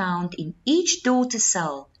be found in each daughter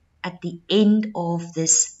cell at the end of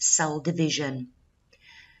this cell division?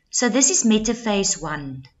 So this is metaphase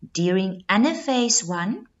 1. During anaphase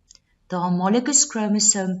 1, the homologous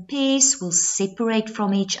chromosome pairs will separate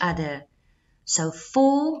from each other. So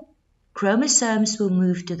 4 chromosomes will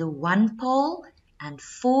move to the one pole and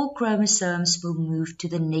 4 chromosomes will move to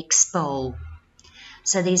the next pole.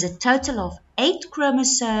 So there's a total of 8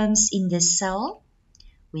 chromosomes in this cell.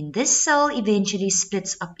 When this cell eventually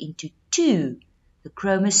splits up into 2, the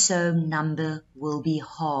chromosome number will be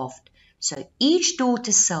halved. So each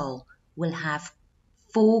daughter cell will have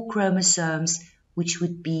 4 chromosomes, which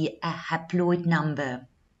would be a haploid number.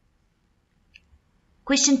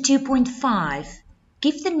 Question 2.5.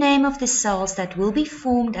 Give the name of the cells that will be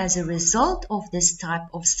formed as a result of this type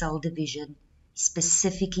of cell division,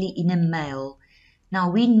 specifically in a male. Now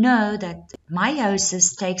we know that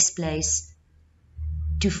meiosis takes place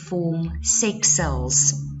to form sex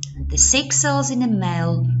cells. And the sex cells in a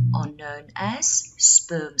male are known as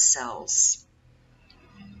sperm cells.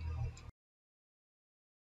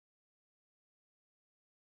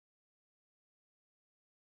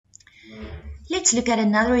 Let's look at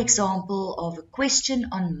another example of a question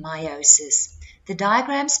on meiosis. The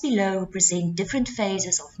diagrams below represent different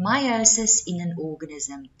phases of meiosis in an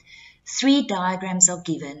organism. 3 diagrams are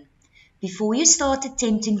given. Before you start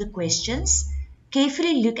attempting the questions,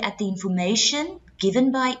 carefully look at the information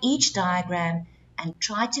given by each diagram and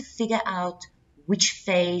try to figure out which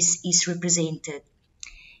phase is represented.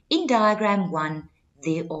 In diagram 1,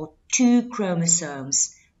 there are 2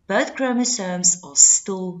 chromosomes. Both chromosomes are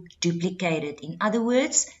still duplicated. In other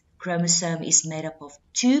words, the chromosome is made up of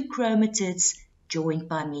 2 chromatids joined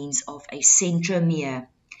by means of a centromere.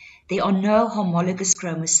 There are no homologous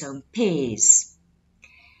chromosome pairs.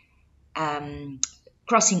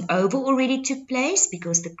 Crossing over already took place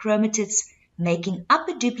because the chromatids making up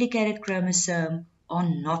a duplicated chromosome are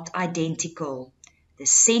not identical. The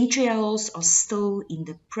centrioles are still in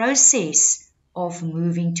the process of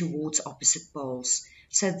moving towards opposite poles.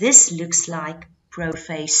 So this looks like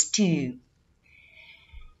prophase 2.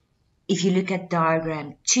 If you look at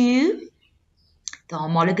diagram 2, the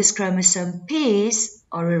homologous chromosome pairs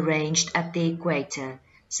are arranged at the equator.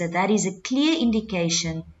 So that is a clear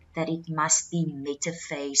indication that it must be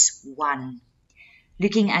metaphase 1.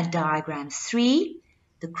 Looking at diagram 3,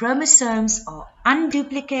 the chromosomes are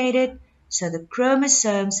unduplicated, so the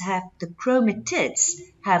chromatids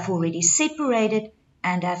have already separated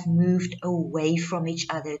and have moved away from each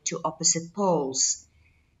other to opposite poles.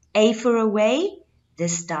 A for away,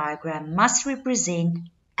 this diagram must represent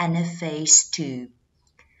anaphase 2.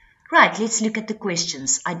 Right, let's look at the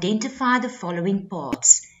questions. Identify the following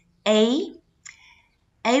parts. A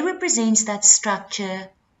represents that structure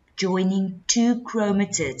joining 2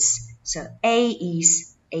 chromatids. So A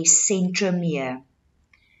is a centromere.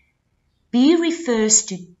 B refers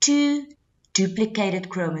to 2 duplicated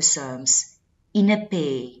chromosomes. in a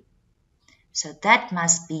pair. So that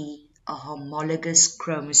must be a homologous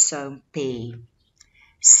chromosome pair.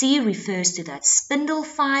 C refers to that spindle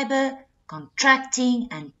fiber contracting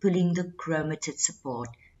and pulling the chromatids apart.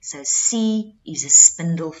 So C is a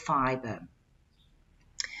spindle fiber.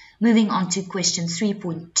 Moving on to question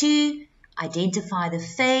 3.2, identify the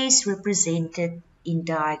phase represented in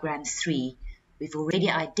diagram 3. We've already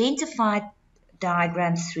identified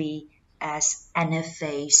diagram 3 as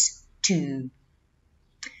anaphase 2.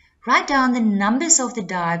 Write down the numbers of the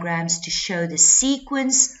diagrams to show the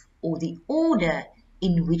sequence or the order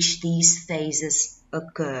in which these phases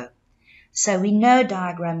occur. So we know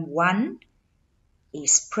diagram 1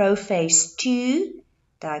 is prophase 2,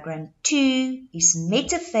 diagram 2 is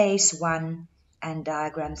metaphase 1, and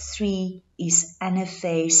diagram 3 is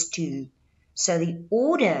anaphase 2. So the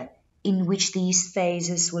order in which these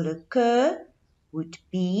phases will occur would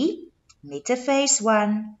be metaphase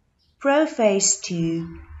 1, prophase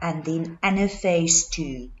 2, and then anaphase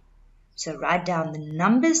 2. So write down the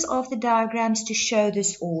numbers of the diagrams to show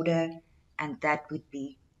this order, and that would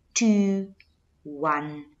be 2,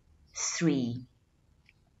 1, 3.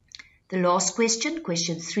 The last question,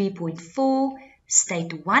 question 3.4,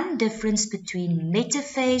 state one difference between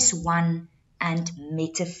metaphase 1 and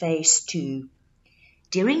metaphase 2.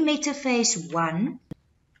 During metaphase 1,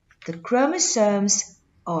 the chromosomes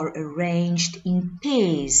are arranged in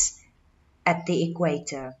pairs at the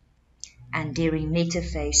equator. And during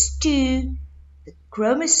metaphase 2, the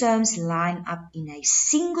chromosomes line up in a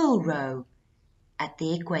single row at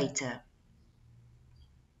the equator.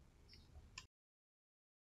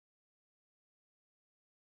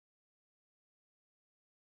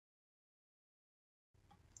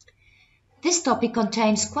 This topic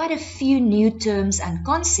contains quite a few new terms and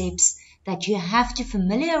concepts that you have to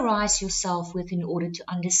familiarize yourself with in order to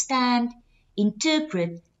understand,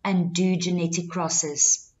 interpret, and do genetic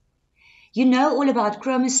crosses. You know all about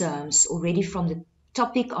chromosomes already from the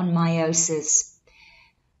topic on meiosis.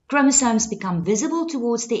 Chromosomes become visible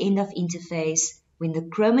towards the end of interphase when the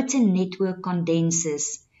chromatin network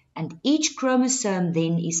condenses, and each chromosome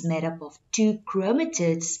then is made up of 2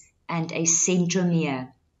 chromatids and a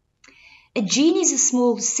centromere. A gene is a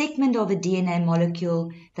small segment of a DNA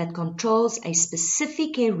molecule that controls a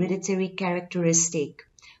specific hereditary characteristic,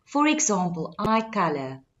 for example, eye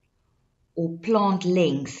color or plant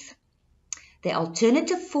length. The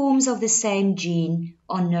alternative forms of the same gene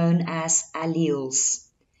are known as alleles.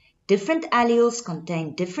 Different alleles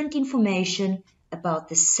contain different information about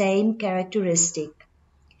the same characteristic.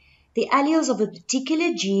 The alleles of a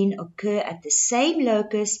particular gene occur at the same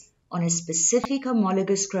locus on a specific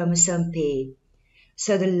homologous chromosome pair.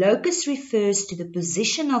 So the locus refers to the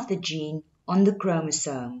position of the gene on the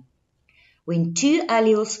chromosome. When 2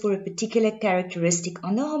 alleles for a particular characteristic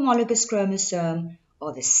on the homologous chromosome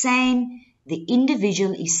are the same, the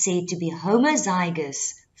individual is said to be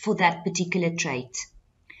homozygous for that particular trait.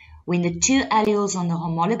 When the 2 alleles on the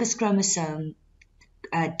homologous chromosome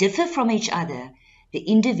differ from each other, the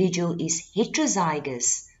individual is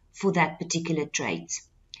heterozygous for that particular trait.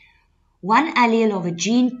 One allele of a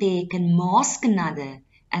gene pair can mask another,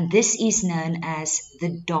 and this is known as the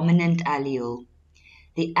dominant allele.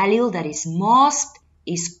 The allele that is masked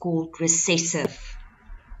is called recessive.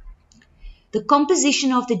 The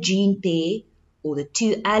composition of the gene pair, or the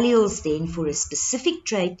 2 alleles then for a specific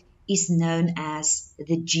trait, is known as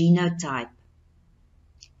the genotype.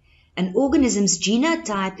 An organism's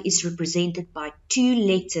genotype is represented by 2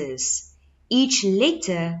 letters. Each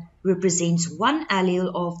letter represents one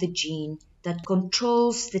allele of the gene that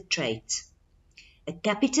controls the trait. A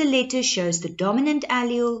capital letter shows the dominant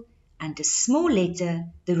allele and a small letter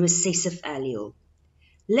the recessive allele.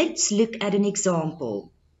 Let's look at an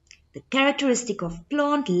example. The characteristic of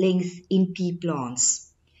plant length in pea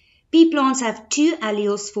plants. Pea plants have 2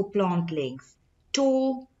 alleles for plant length,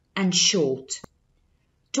 tall and short.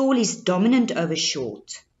 Tall is dominant over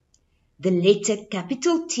short. The letter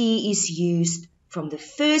capital T is used from the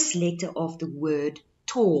first letter of the word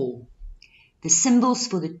tall. The symbols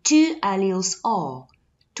for the 2 alleles are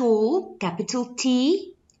tall, capital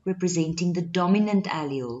T, representing the dominant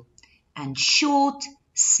allele, and short,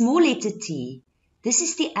 small letter t. This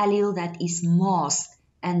is the allele that is masked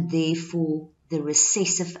and therefore the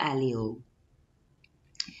recessive allele.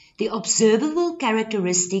 The observable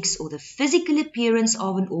characteristics or the physical appearance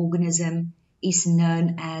of an organism is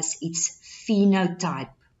known as its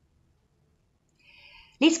phenotype.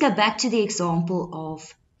 Let's go back to the example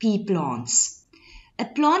of pea plants. A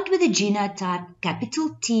plant with a genotype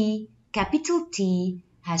capital T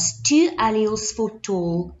has 2 alleles for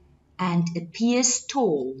tall and appears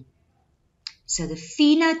tall. So the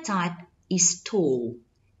phenotype is tall.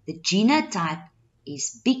 The genotype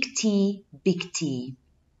is big T, big T.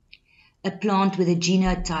 A plant with a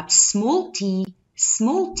genotype small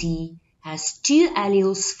t, has 2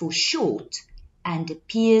 alleles for short and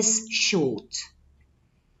appears short.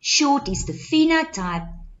 Short is the phenotype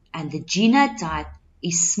and the genotype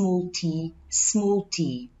is small t, small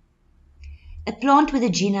t. A plant with a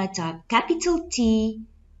genotype capital T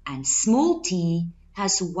and small t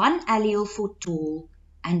has 1 allele for tall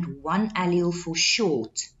and 1 allele for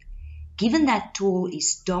short. Given that tall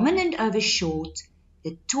is dominant over short,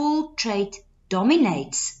 the tall trait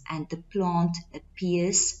dominates and the plant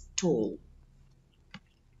appears tall.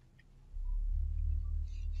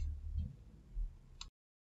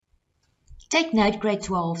 Take note, grade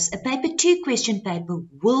 12s, a paper 2 question paper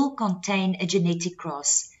will contain a genetic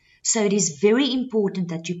cross, so it is very important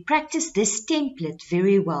that you practice this template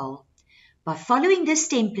very well. By following this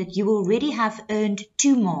template, you will already have earned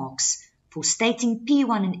 2 marks for stating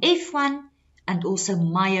P1 and F1 and also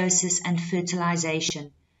meiosis and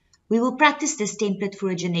fertilization. We will practice this template for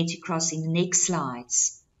a genetic cross in the next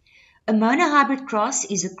slides. A monohybrid cross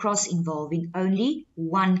is a cross involving only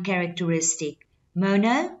one characteristic.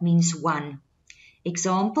 Mono means one.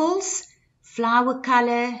 Examples: flower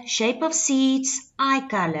color, shape of seeds, eye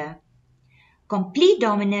color. Complete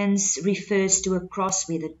dominance refers to a cross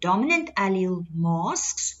where the dominant allele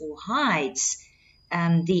masks or hides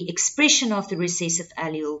the expression of the recessive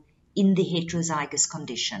allele in the heterozygous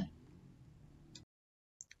condition.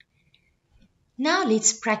 Now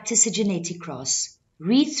let's practice a genetic cross.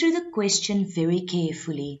 Read through the question very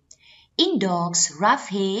carefully. In dogs, rough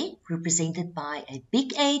hair, represented by a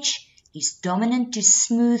big H, is dominant to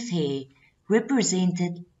smooth hair,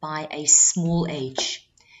 represented by a small h.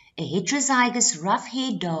 A heterozygous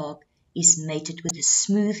rough-haired dog is mated with a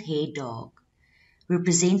smooth-haired dog.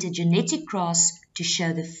 Represent a genetic cross to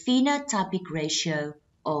show the phenotypic ratio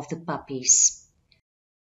of the puppies.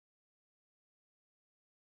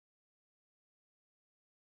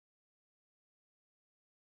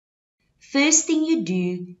 First thing you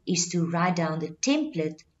do is to write down the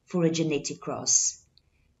template for a genetic cross.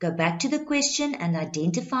 Go back to the question and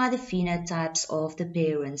identify the phenotypes of the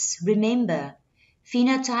parents. Remember,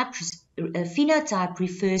 phenotype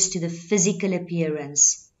refers to the physical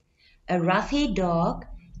appearance. A rough-haired dog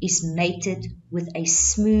is mated with a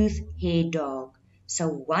smooth-haired dog. So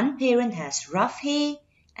one parent has rough hair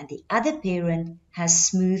and the other parent has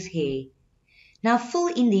smooth hair. Now fill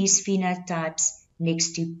in these phenotypes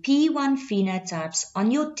next to P1 phenotypes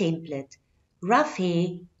on your template, rough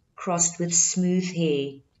hair crossed with smooth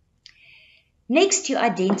hair. Next, you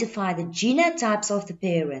identify the genotypes of the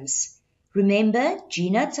parents. Remember,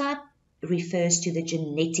 genotype refers to the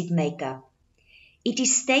genetic makeup. It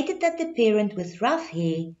is stated that the parent with rough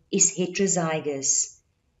hair is heterozygous.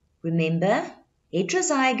 Remember,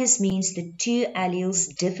 heterozygous means the 2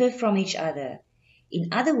 alleles differ from each other. In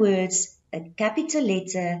other words, a capital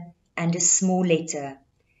letter and a small letter.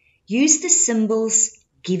 Use the symbols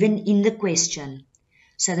given in the question.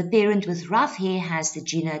 So the parent with rough hair has the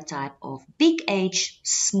genotype of big H,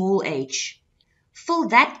 small h. Fill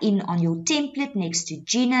that in on your template next to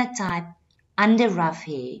genotype under rough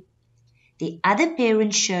hair. The other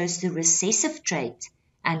parent shows the recessive trait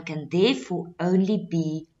and can therefore only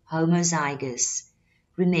be homozygous.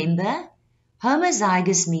 Remember,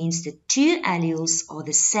 homozygous means the 2 alleles are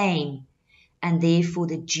the same and therefore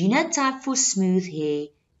the genotype for smooth hair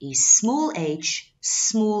is small h,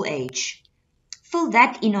 small h. Fill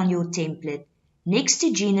that in on your template next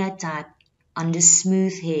to genotype under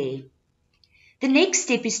smooth hair. The next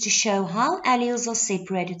step is to show how alleles are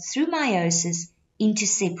separated through meiosis into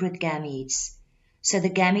separate gametes. So the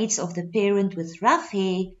gametes of the parent with rough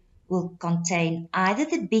hair will contain either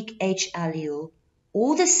the big H allele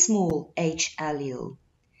or the small h allele.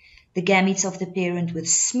 The gametes of the parent with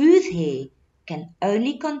smooth hair can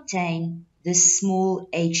only contain the small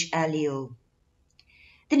h allele.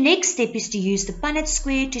 The next step is to use the Punnett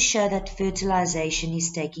square to show that fertilization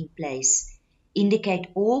is taking place. Indicate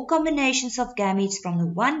all combinations of gametes from the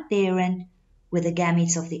one parent with the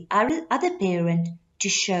gametes of the other parent to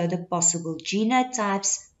show the possible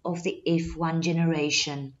genotypes of the F1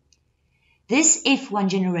 generation. This F1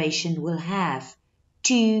 generation will have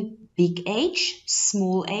 2 big H,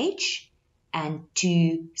 small h, and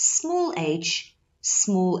 2 small h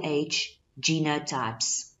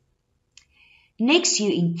genotypes. Next,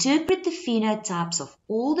 you interpret the phenotypes of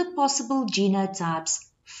all the possible genotypes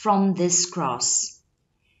from this cross.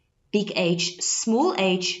 Big H, small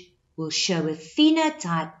h will show a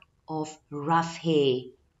phenotype of rough hair,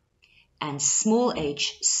 and small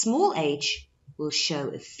h will show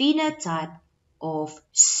a phenotype of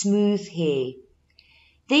smooth hair.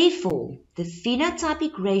 Therefore, the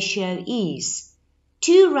phenotypic ratio is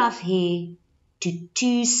 2 rough hair to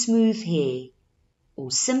 2 smooth hair,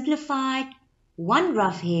 or simplified, 1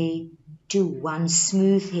 rough hair to 1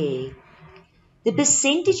 smooth hair. The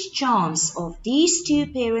percentage chance of these two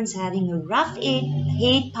parents having a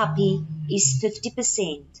rough-haired puppy is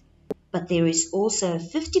 50%, but there is also a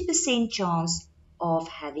 50% chance of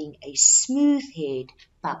having a smooth-haired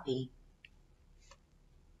puppy.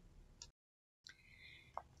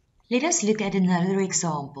 Let us look at another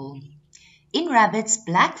example. In rabbits,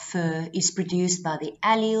 black fur is produced by the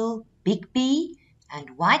allele big B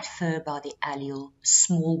and white fur by the allele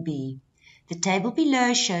small b. The table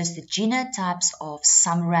below shows the genotypes of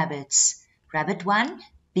some rabbits. Rabbit 1,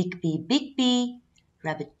 big B,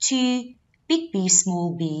 rabbit 2, big B,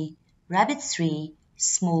 small b, rabbit 3,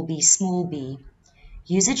 small b.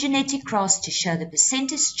 Use a genetic cross to show the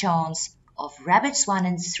percentage chance of rabbits 1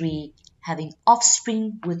 and 3 having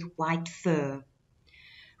offspring with white fur.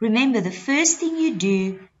 Remember, the first thing you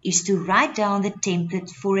do is to write down the template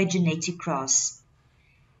for a genetic cross,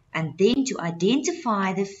 and then to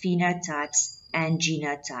identify the phenotypes and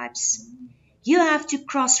genotypes. You have to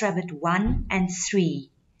cross rabbit 1 and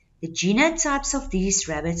 3. The genotypes of these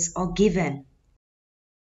rabbits are given.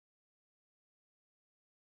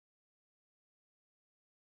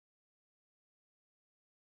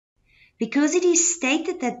 Because it is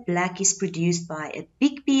stated that black is produced by a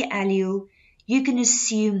big B allele, you can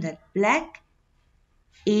assume that black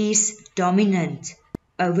is dominant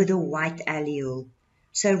over the white allele.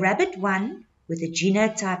 So rabbit 1 with a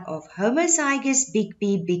genotype of homozygous big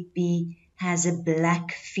B has a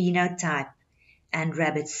black phenotype, and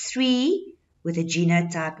rabbit 3 with a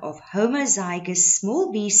genotype of homozygous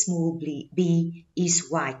small b is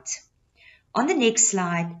white. On the next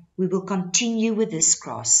slide, we will continue with this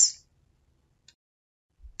cross.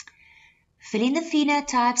 Fill in the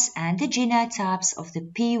phenotypes and the genotypes of the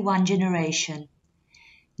P1 generation.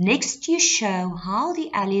 Next, you show how the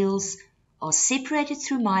alleles are separated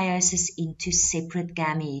through meiosis into separate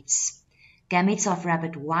gametes. Gametes of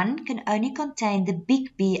rabbit 1 can only contain the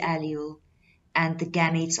big B allele, and the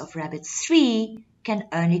gametes of rabbit 3 can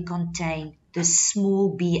only contain the small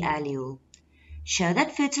b allele. Show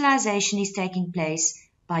that fertilization is taking place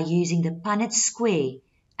by using the Punnett square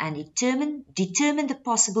and determine the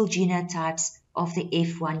possible genotypes of the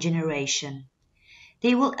F1 generation.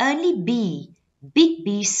 There will only be big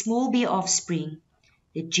B, small b offspring.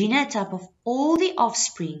 The genotype of all the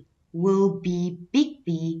offspring will be big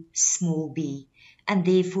B, small b, and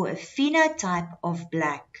therefore a phenotype of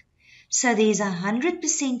black. So there is a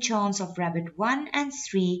 100% chance of rabbit 1 and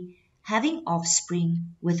 3 having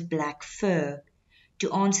offspring with black fur.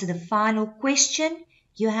 To answer the final question,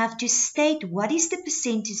 you have to state what is the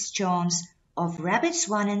percentage chance of rabbits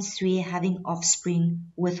 1 and 3 having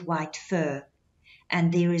offspring with white fur.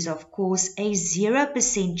 And there is of course a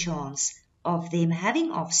 0% chance of them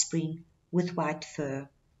having offspring with white fur.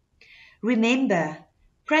 Remember,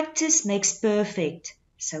 practice makes perfect,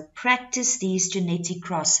 so practice these genetic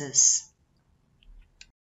crosses.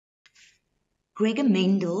 Gregor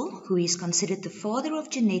Mendel, who is considered the father of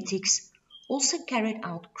genetics, also carried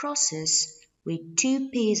out crosses where two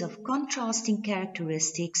pairs of contrasting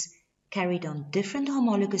characteristics carried on different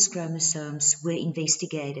homologous chromosomes were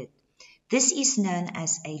investigated. This is known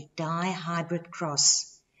as a dihybrid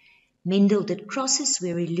cross. Mendel did crosses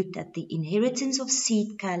where he looked at the inheritance of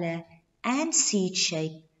seed color and seed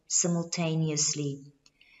shape simultaneously.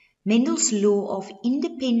 Mendel's law of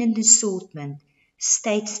independent assortment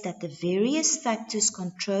states that the various factors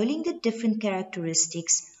controlling the different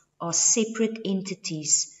characteristics are separate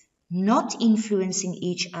entities, not influencing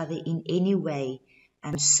each other in any way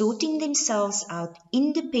and sorting themselves out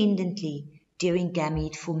independently during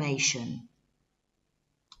gamete formation.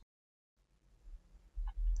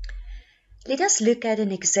 Let us look at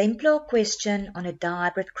an exemplar question on a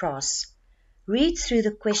dihybrid cross. Read through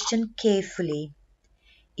the question carefully.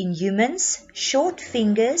 In humans, short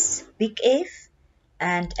fingers, big F,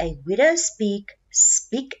 and a widow's peak,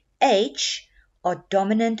 big H, are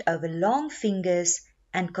dominant over long fingers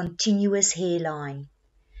and continuous hairline.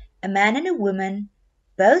 A man and a woman,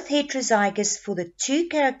 both heterozygous for the two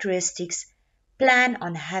characteristics, plan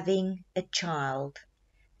on having a child.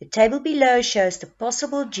 The table below shows the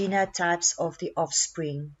possible genotypes of the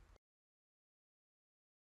offspring.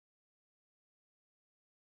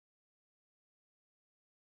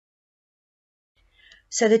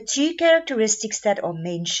 So the two characteristics that are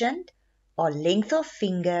mentioned are length of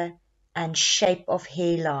finger and shape of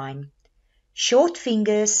hairline. Short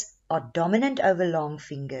fingers are dominant over long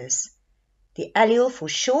fingers. The allele for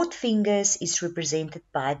short fingers is represented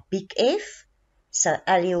by big F, so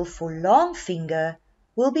allele for long finger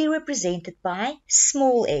will be represented by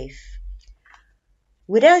small f.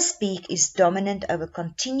 Widow's peak is dominant over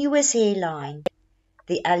continuous hairline.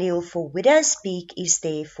 The allele for widow's peak is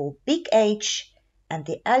therefore big H, and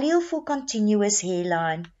the allele for continuous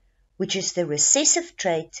hairline, which is the recessive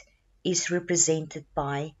trait, is represented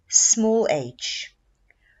by small h.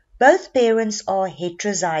 Both parents are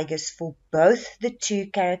heterozygous for both the two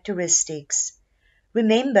characteristics.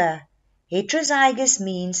 Remember, heterozygous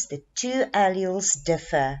means the two alleles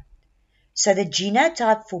differ. So the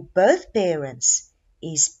genotype for both parents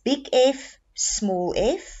is big F, small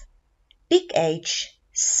f, big H,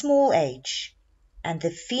 small h, and the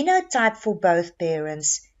phenotype for both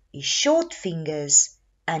parents is short fingers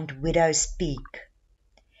and widow's peak.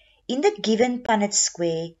 In the given Punnett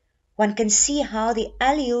square, one can see how the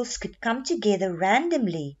alleles could come together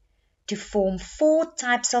randomly to form 4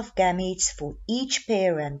 types of gametes for each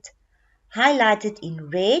parent, highlighted in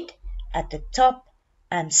red at the top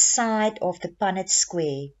and side of the Punnett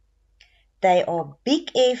square. They are big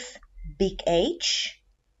F, big H,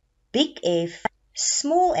 big F,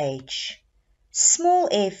 small h, small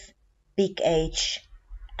f, big H,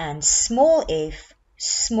 and small f,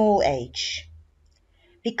 small h.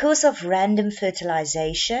 Because of random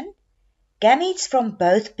fertilization, gametes from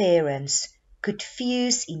both parents could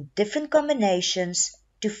fuse in different combinations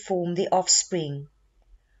to form the offspring.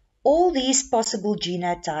 All these possible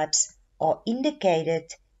genotypes are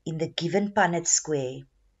indicated in the given Punnett square.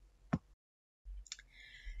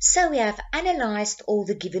 So we have analyzed all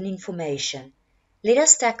the given information. Let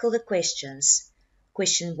us tackle the questions.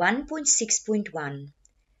 Question 1.6.1.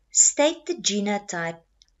 State the genotype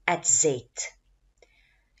at Z.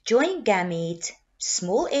 Join gamete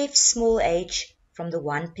small f small h from the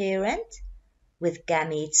one parent with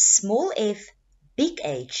gamete small f big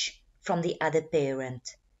H from the other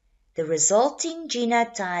parent. The resulting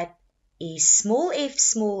genotype is small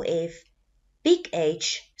f, big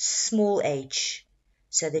H, small h.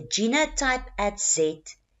 So the genotype at Z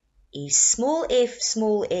is small f,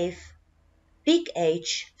 big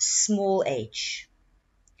H, small h.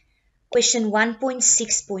 Question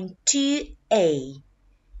 1.6.2a.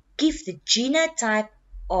 Give the genotype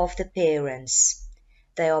of the parents.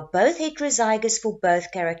 They are both heterozygous for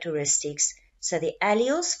both characteristics, so the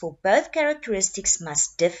alleles for both characteristics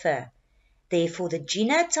must differ. Therefore, the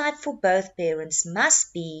genotype for both parents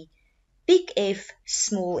must be big F,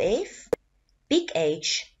 big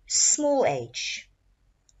H, small h.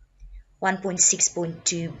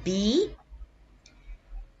 1.6.2b.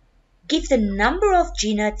 Give the number of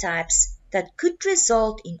genotypes that could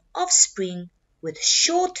result in offspring with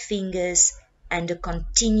short fingers and a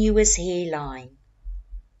continuous hairline.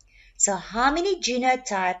 So how many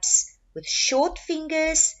genotypes with short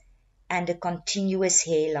fingers and a continuous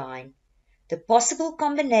hairline? The possible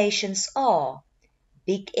combinations are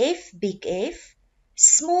big F,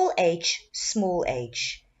 small h,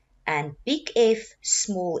 and big F,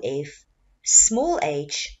 small h,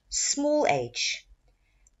 small h.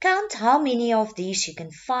 Count how many of these you can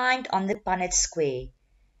find on the Punnett square.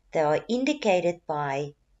 They are indicated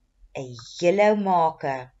by a yellow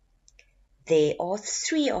marker. There are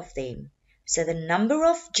 3 of them. So the number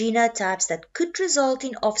of genotypes that could result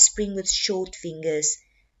in offspring with short fingers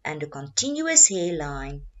and a continuous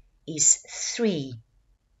hairline is 3.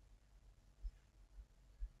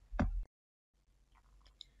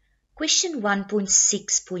 Question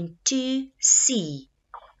 1.6.2c.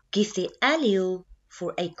 Give the allele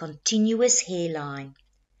for a continuous hairline.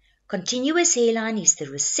 Continuous hairline is the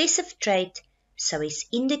recessive trait, so is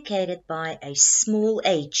indicated by a small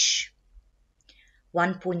h.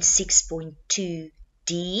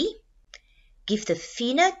 1.6.2d. Give the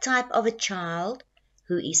phenotype of a child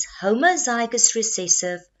who is homozygous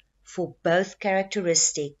recessive for both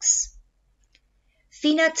characteristics.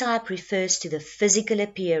 Phenotype refers to the physical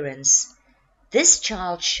appearance. This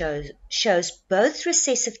child shows both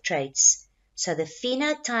recessive traits, so the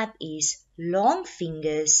phenotype is long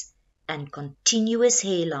fingers and continuous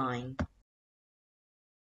hairline.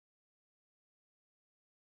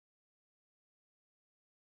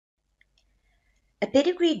 A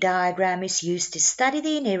pedigree diagram is used to study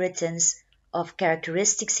the inheritance of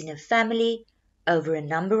characteristics in a family over a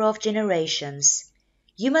number of generations.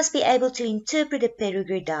 You must be able to interpret a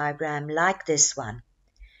pedigree diagram like this one.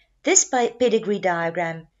 This pedigree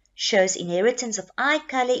diagram shows inheritance of eye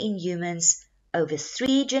color in humans over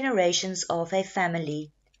 3 generations of a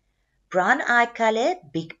family. Brown eye color,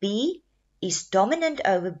 big B, is dominant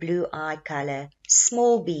over blue eye color,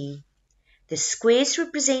 small b. The squares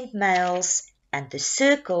represent males and the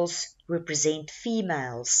circles represent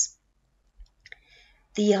females.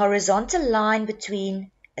 The horizontal line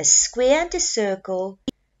between a square and a circle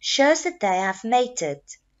shows that they have mated.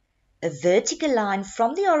 A vertical line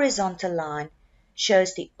from the horizontal line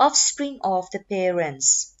shows the offspring of the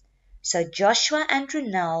parents. So Joshua and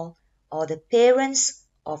Ronelle are the parents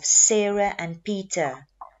of Sarah and Peter.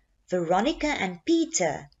 Veronica and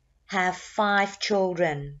Peter have 5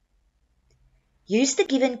 children. Use the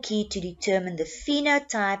given key to determine the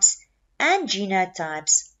phenotypes and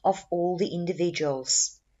genotypes of all the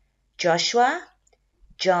individuals. Joshua,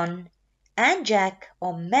 John, and Jack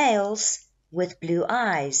are males with blue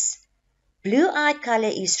eyes. Blue eye color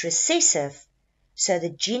is recessive, so the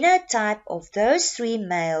genotype of those 3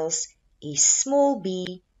 males is small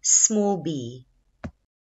b, small b.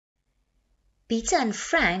 Peter and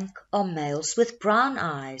Frank are males with brown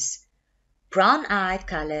eyes. Brown eye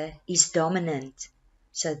color is dominant,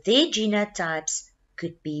 so their genotypes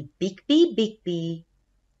could be big B,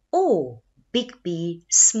 or big B,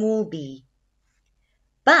 small b.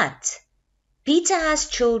 But Peter has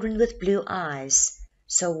children with blue eyes,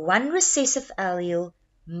 so one recessive allele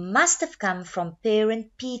must have come from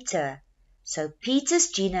parent Peter, so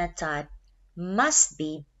Peter's genotype must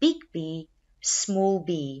be big B, small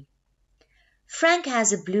b. Frank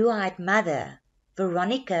has a blue-eyed mother,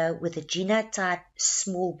 Veronica, with a genotype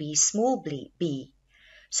small b,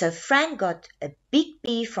 so Frank got a big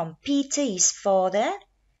B from Peter, his father,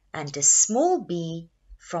 and a small b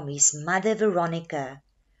from his mother, Veronica.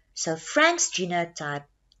 So Frank's genotype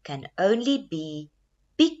can only be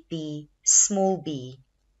big B, small b.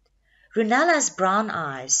 Ronelle has brown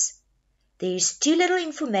eyes. There is too little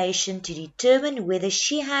information to determine whether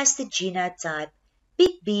she has the genotype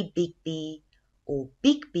big B, or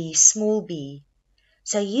big B, small b.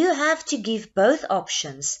 So you have to give both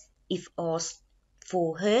options if asked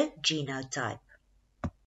for her genotype.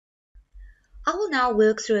 I will now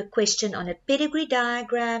work through a question on a pedigree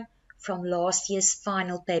diagram from last year's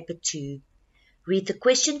final paper 2. Read the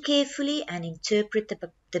question carefully and interpret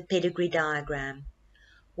the pedigree diagram.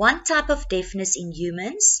 One type of deafness in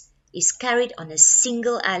humans is carried on a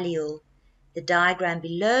single allele. The diagram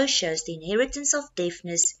below shows the inheritance of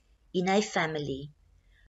deafness in a family.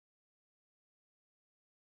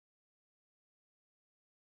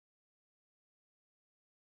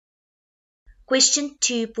 Question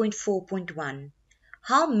 2.4.1.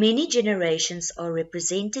 How many generations are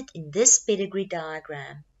represented in this pedigree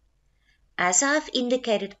diagram? As I have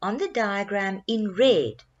indicated on the diagram in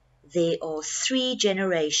red, there are 3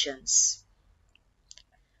 generations.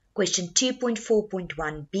 Question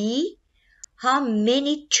 2.4.1b. How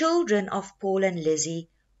many children of Paul and Lizzie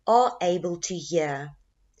are able to hear?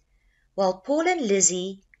 Well, Paul and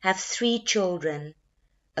Lizzie have 3 children.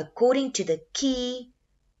 According to the key,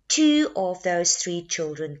 2 of those 3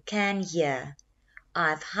 children can hear.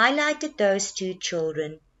 I've highlighted those 2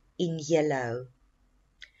 children in yellow.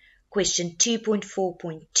 Question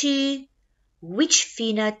 2.4.2. Which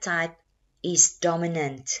phenotype is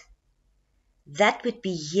dominant? That would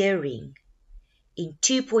be hearing. In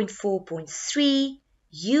 2.4.3,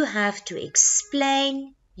 you have to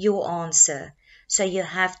explain your answer. So you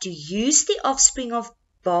have to use the offspring of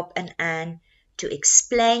Bob and Anne to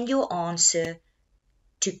explain your answer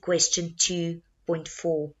to question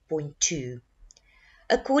 2.4.2.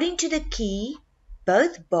 According to the key,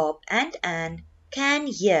 both Bob and Anne can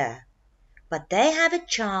hear, but they have a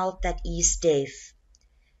child that is deaf.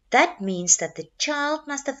 That means that the child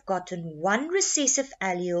must have gotten one recessive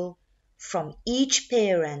allele from each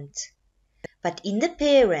parent. But in the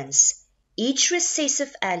parents, each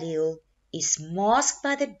recessive allele is masked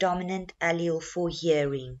by the dominant allele for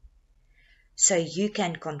hearing. So you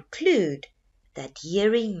can conclude that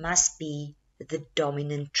hearing must be the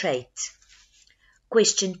dominant trait.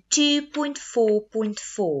 Question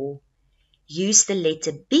 2.4.4. Use the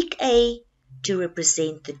letter big A to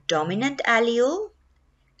represent the dominant allele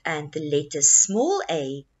and the letter small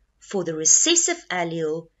a for the recessive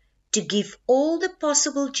allele to give all the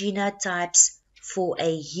possible genotypes for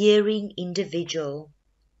a hearing individual.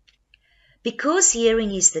 Because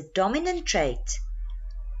hearing is the dominant trait,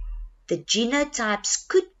 the genotypes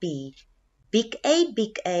could be big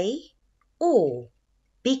A or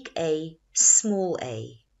big A small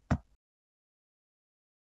a.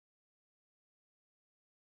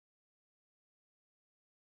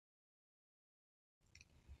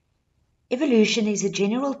 Evolution is a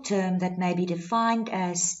general term that may be defined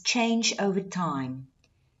as change over time.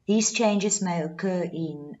 These changes may occur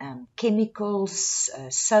in chemicals,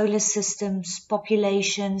 solar systems,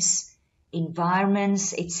 populations,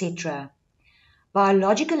 environments, etc.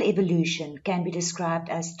 Biological evolution can be described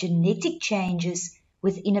as genetic changes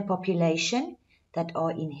within a population that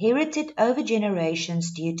are inherited over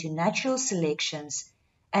generations due to natural selections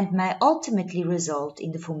and may ultimately result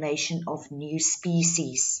in the formation of new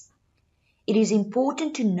species. It is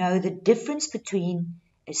important to know the difference between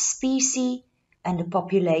a species and a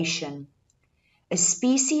population. A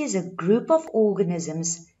species is a group of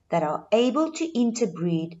organisms that are able to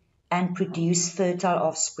interbreed and produce fertile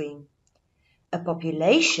offspring. A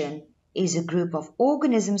population is a group of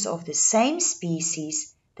organisms of the same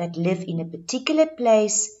species that live in a particular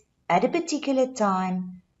place at a particular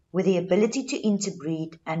time with the ability to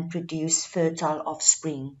interbreed and produce fertile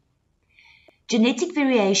offspring. Genetic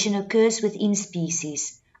variation occurs within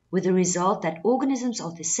species, with the result that organisms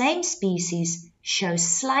of the same species show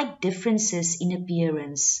slight differences in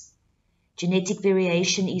appearance. Genetic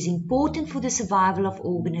variation is important for the survival of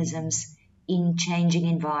organisms in changing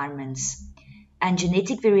environments, and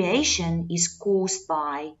genetic variation is caused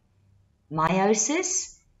by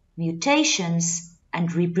meiosis, mutations,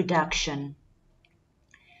 and reproduction.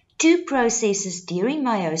 Two processes during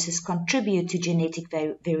meiosis contribute to genetic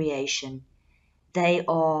variation. They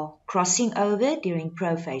are crossing over during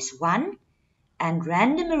prophase 1 and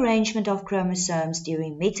random arrangement of chromosomes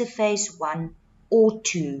during metaphase 1 or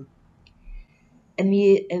 2. A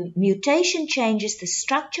mutation changes the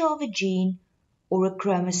structure of a gene or a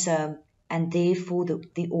chromosome and therefore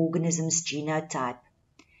the organism's genotype.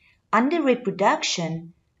 Under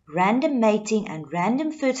reproduction, random mating and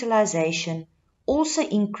random fertilization also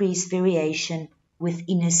increase variation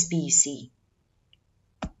within a species.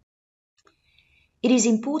 It is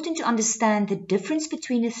important to understand the difference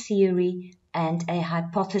between a theory and a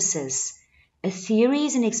hypothesis. A theory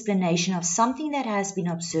is an explanation of something that has been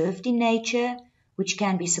observed in nature, which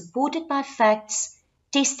can be supported by facts,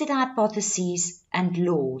 tested hypotheses, and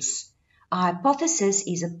laws. A hypothesis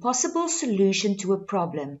is a possible solution to a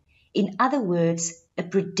problem. In other words, a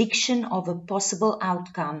prediction of a possible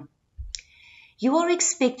outcome. You are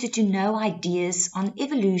expected to know ideas on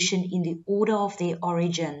evolution in the order of their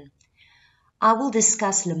origin. I will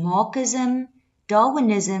discuss Lamarckism,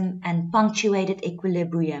 Darwinism, and punctuated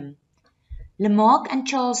equilibrium. Lamarck and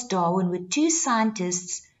Charles Darwin were two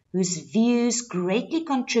scientists whose views greatly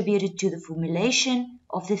contributed to the formulation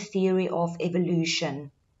of the theory of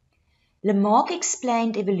evolution. Lamarck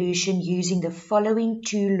explained evolution using the following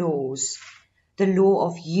two laws. The law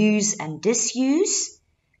of use and disuse,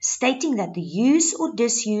 stating that the use or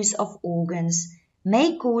disuse of organs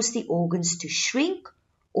may cause the organs to shrink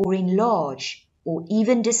or enlarge, or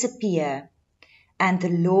even disappear, and the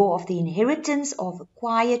law of the inheritance of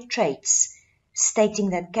acquired traits,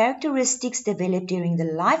 stating that characteristics developed during the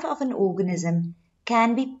life of an organism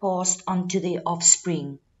can be passed on to their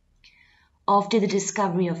offspring. After the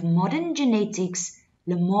discovery of modern genetics,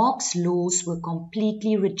 Lamarck's laws were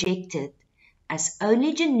completely rejected, as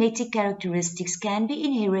only genetic characteristics can be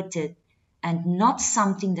inherited and not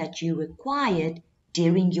something that you acquired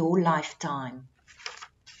during your lifetime.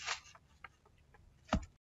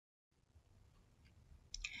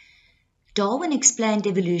 Darwin explained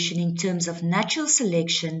evolution in terms of natural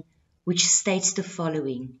selection, which states the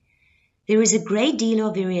following. There is a great deal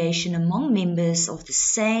of variation among members of the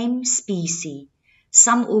same species.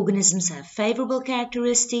 Some organisms have favorable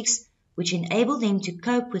characteristics which enable them to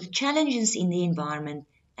cope with challenges in the environment,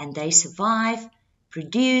 and they survive,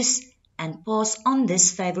 produce, and pass on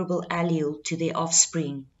this favorable allele to their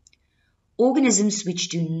offspring. Organisms which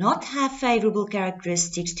do not have favorable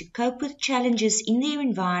characteristics to cope with challenges in their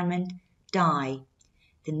environment die.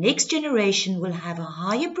 The next generation will have a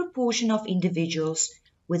higher proportion of individuals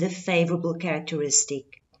with a favorable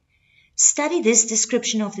characteristic. Study this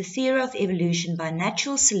description of the theory of evolution by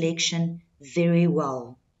natural selection very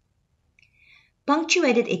well.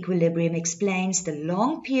 Punctuated equilibrium explains the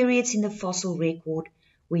long periods in the fossil record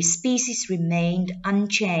where species remained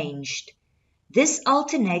unchanged. This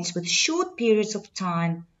alternates with short periods of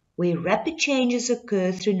time where rapid changes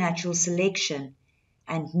occur through natural selection,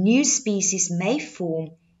 and new species may form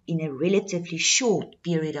in a relatively short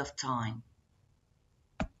period of time.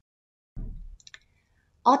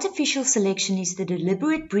 Artificial selection is the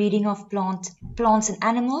deliberate breeding of plants and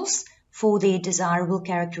animals for their desirable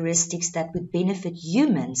characteristics that would benefit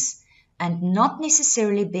humans and not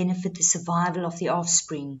necessarily benefit the survival of the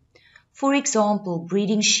offspring. For example,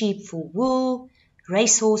 breeding sheep for wool,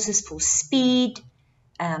 racehorses for speed,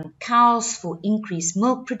 cows for increased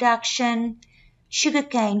milk production,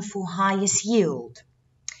 sugarcane for highest yield.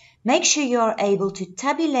 Make sure you are able to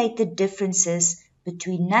tabulate the differences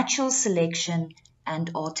between natural selection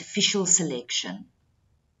and artificial selection.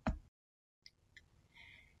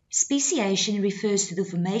 Speciation refers to the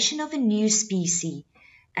formation of a new species,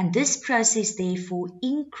 and this process therefore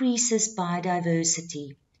increases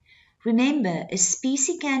biodiversity. Remember, a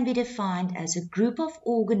species can be defined as a group of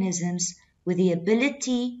organisms with the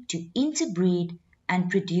ability to interbreed and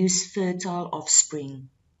produce fertile offspring.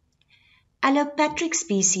 Allopatric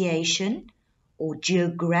speciation or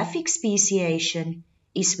geographic speciation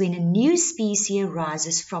is when a new species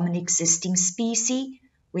arises from an existing species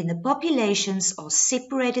when the populations are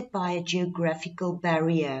separated by a geographical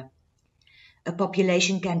barrier. A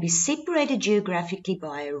population can be separated geographically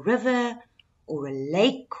by a river or a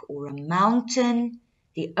lake or a mountain,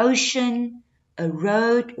 the ocean, a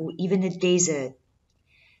road, or even a desert.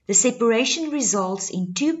 The separation results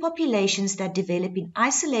in two populations that develop in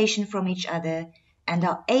isolation from each other and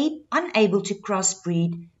are unable to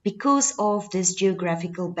crossbreed because of this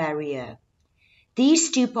geographical barrier.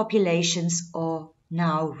 These two populations are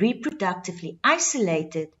now reproductively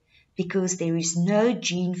isolated because there is no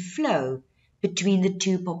gene flow between the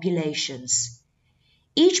two populations.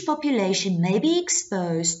 Each population may be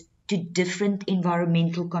exposed to different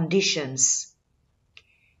environmental conditions.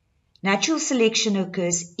 Natural selection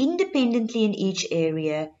occurs independently in each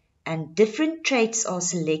area, and different traits are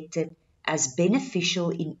selected as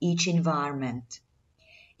beneficial in each environment.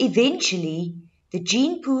 Eventually, the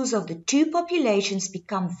gene pools of the two populations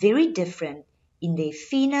become very different in their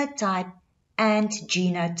phenotype and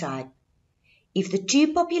genotype. If the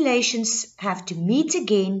two populations have to meet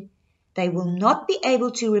again, they will not be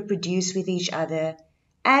able to reproduce with each other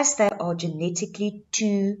as they are genetically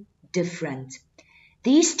too different.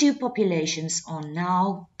 These two populations are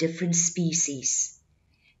now different species.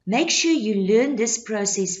 Make sure you learn this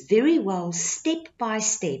process very well step by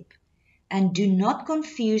step and do not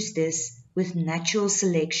confuse this with natural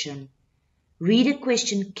selection. Read a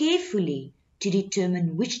question carefully to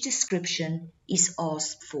determine which description is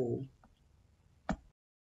asked for.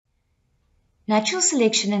 Natural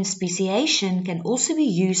selection and speciation can also be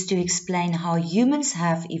used to explain how humans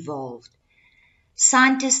have evolved.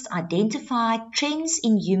 Scientists identify trends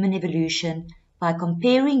in human evolution by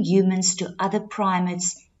comparing humans to other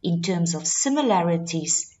primates in terms of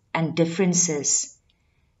similarities and differences.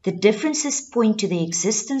 The differences point to the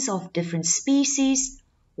existence of different species,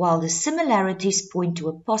 while the similarities point to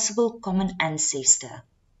a possible common ancestor.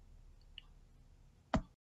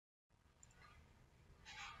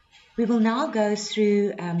 We will now go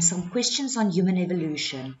through some questions on human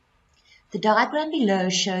evolution. The diagram below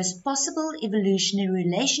shows possible evolutionary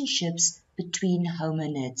relationships between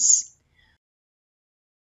hominids.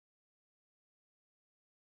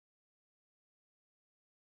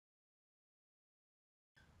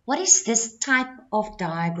 What is this type of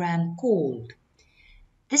diagram called?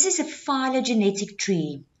 This is a phylogenetic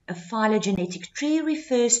tree. A phylogenetic tree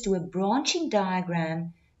refers to a branching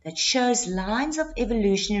diagram that shows lines of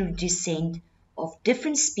evolutionary descent of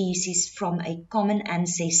different species from a common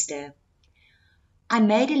ancestor. I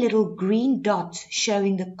made a little green dot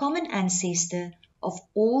showing the common ancestor of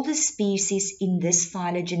all the species in this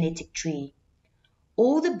phylogenetic tree.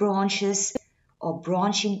 All the branches are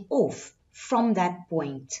branching off from that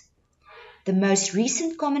point. The most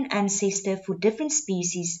recent common ancestor for different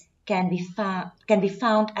species can be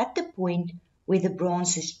found at the point where the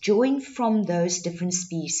branches join from those different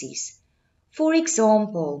species. For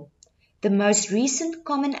example, the most recent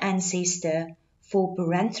common ancestor for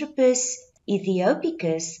Paranthropus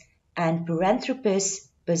ethiopicus and Paranthropus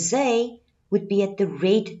berzei would be at the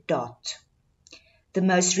red dot. The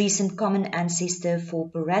most recent common ancestor for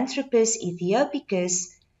Paranthropus ethiopicus,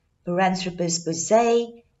 Paranthropus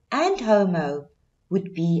berzei, and Homo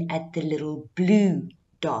would be at the little blue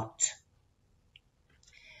dot.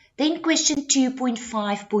 Then question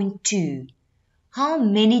 2.5.2. How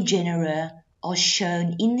many genera are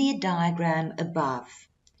shown in the diagram above?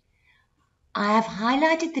 I have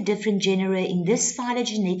highlighted the different genera in this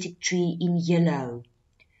phylogenetic tree in yellow.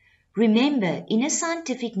 Remember, in a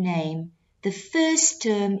scientific name, the first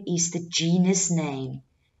term is the genus name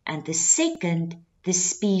and the second the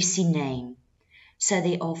species name. So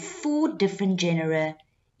there are 4 different genera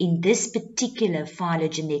in this particular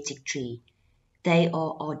phylogenetic tree. They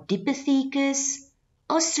are Ardipithecus,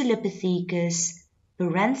 Australopithecus,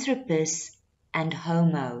 Paranthropus, and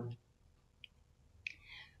Homo.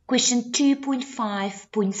 Question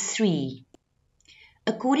 2.5.3.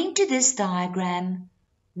 According to this diagram,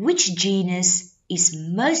 which genus is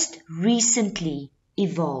most recently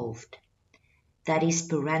evolved? That is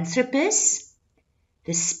Paranthropus.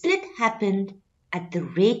 The split happened at the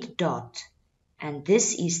red dot, and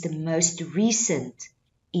this is the most recent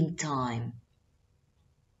in time.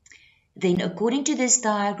 Then according to this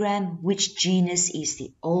diagram, which genus is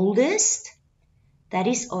the oldest? That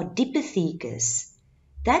is Ardipithecus.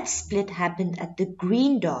 That split happened at the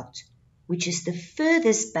green dot, which is the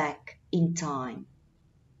furthest back in time.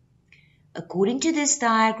 According to this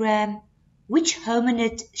diagram, which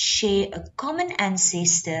hominid share a common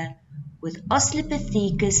ancestor with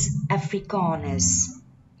Australopithecus africanus?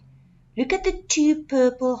 Look at the two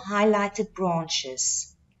purple highlighted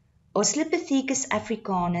branches. Australopithecus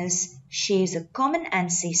africanus shares a common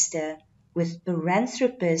ancestor with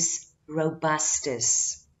Paranthropus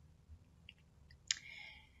robustus.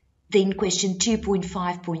 Then question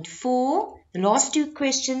 2.5.4. The last two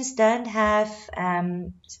questions don't have,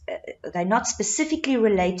 they're not specifically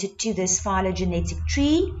related to this phylogenetic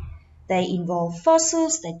tree. They involve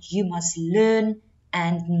fossils that you must learn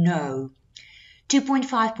and know.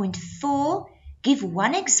 2.5.4. Give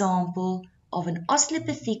one example of an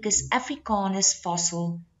Australopithecus africanus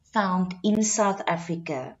fossil found in South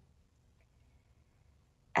Africa.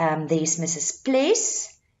 There's Mrs.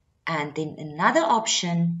 Pless, and then another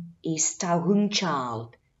option is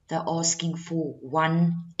Tauhungchild. They're asking for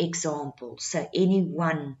one example, so any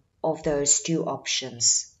one of those two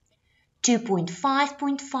options.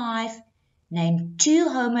 2.5.5. Name two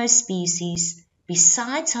Homo species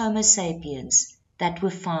besides Homo sapiens that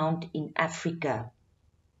were found in Africa.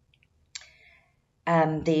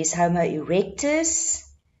 There's Homo erectus,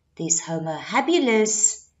 there's Homo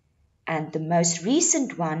habilis, and the most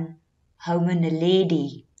recent one, Homo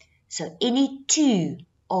naledi. So any two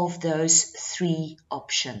of those three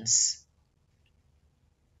options.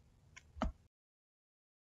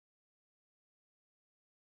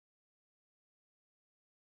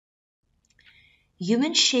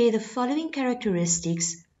 Humans share the following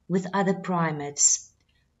characteristics with other primates.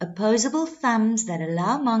 Opposable thumbs that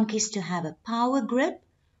allow monkeys to have a power grip,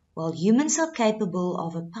 while humans are capable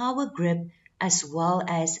of a power grip as well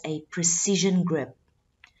as a precision grip.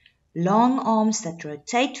 Long arms that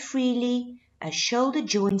rotate freely, as shoulder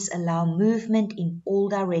joints allow movement in all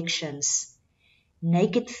directions.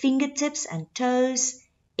 Naked fingertips and toes,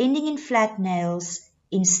 ending in flat nails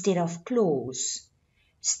instead of claws.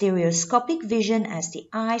 Stereoscopic vision as the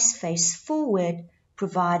eyes face forward,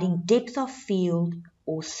 providing depth of field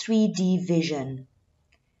or 3D vision.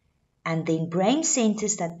 And then brain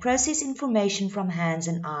centers that process information from hands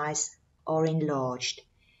and eyes are enlarged.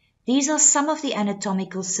 These are some of the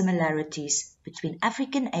anatomical similarities between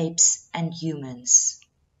African apes and humans.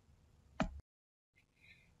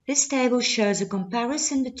 This table shows a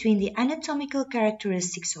comparison between the anatomical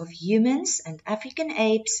characteristics of humans and African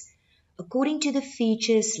apes according to the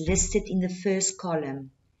features listed in the first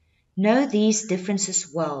column. Know these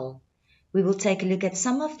differences well. We will take a look at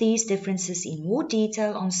some of these differences in more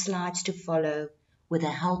detail on slides to follow with the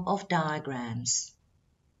help of diagrams.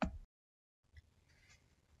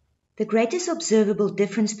 The greatest observable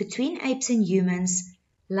difference between apes and humans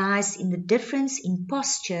lies in the difference in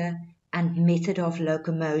posture and method of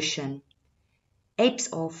locomotion.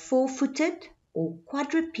 Apes are four-footed or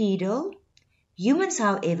quadrupedal. Humans,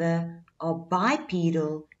 however, are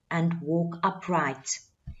bipedal and walk upright.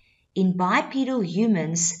 In bipedal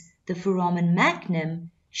humans, the foramen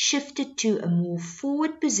magnum shifted to a more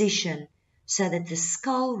forward position so that the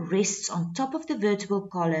skull rests on top of the vertebral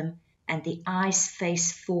column and the eyes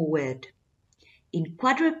face forward. In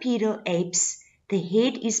quadrupedal apes, the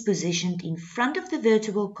head is positioned in front of the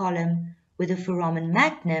vertebral column with the foramen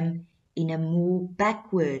magnum in a more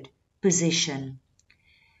backward position.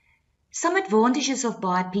 Some advantages of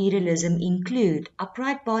bipedalism include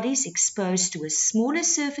upright bodies exposed to a smaller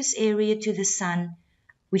surface area to the sun,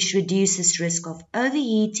 which reduces risk of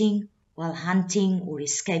overheating while hunting or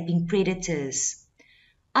escaping predators.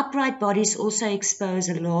 Upright bodies also expose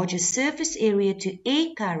a larger surface area to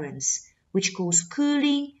air currents, which cause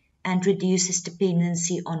cooling and reduces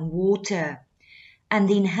dependency on water. And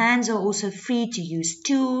then hands are also free to use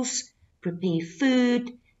tools, prepare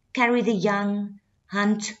food, carry the young,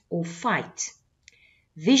 hunt or fight.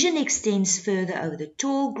 Vision extends further over the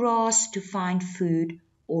tall grass to find food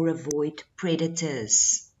or avoid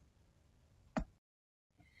predators.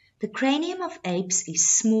 The cranium of apes is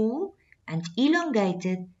small and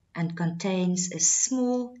elongated and contains a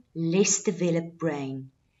small, less developed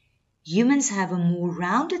brain. Humans have a more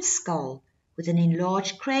rounded skull with an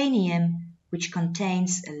enlarged cranium which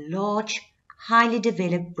contains a large, highly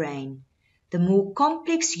developed brain. The more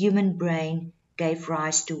complex human brain gave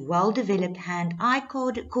rise to well-developed hand-eye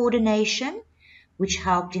coordination, which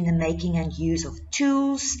helped in the making and use of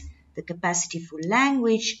tools, the capacity for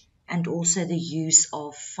language, and also the use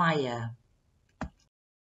of fire.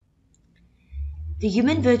 The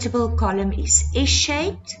human vertebral column is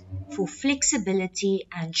S-shaped for flexibility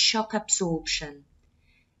and shock absorption.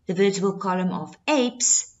 The vertebral column of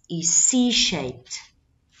apes is C-shaped.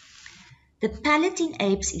 The palate in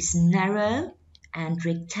apes is narrow and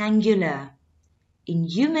rectangular. In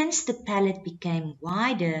humans, the palate became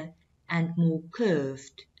wider and more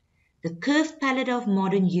curved. The curved palate of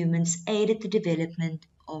modern humans aided the development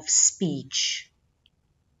of speech.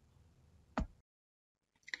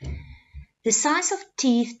 The size of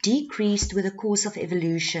teeth decreased with the course of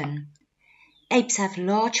evolution. Apes have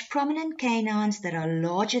large prominent canines that are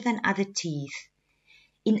larger than other teeth.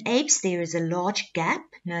 In apes, there is a large gap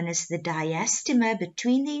known as the diastema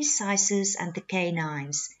between the incisors and the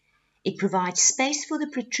canines. It provides space for the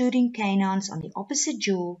protruding canines on the opposite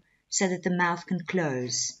jaw so that the mouth can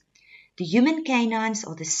close. The human canines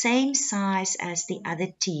are the same size as the other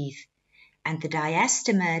teeth, and the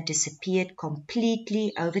diastema disappeared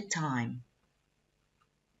completely over time.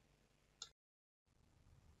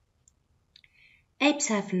 Apes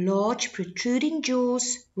have large protruding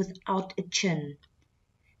jaws without a chin.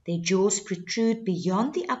 Their jaws protrude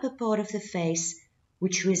beyond the upper part of the face,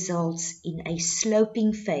 which results in a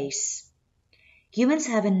sloping face. Humans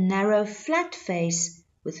have a narrow, flat face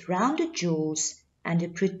with rounded jaws and a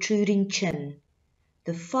protruding chin.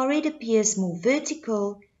 The forehead appears more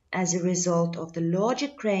vertical as a result of the larger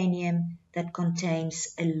cranium that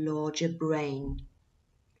contains a larger brain.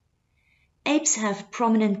 Apes have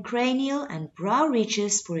prominent cranial and brow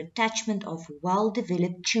ridges for attachment of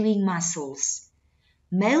well-developed chewing muscles.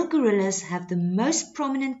 Male gorillas have the most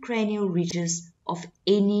prominent cranial ridges of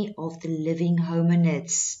any of the living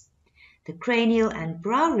hominids. The cranial and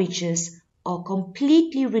brow ridges are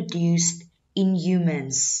completely reduced in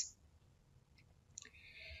humans.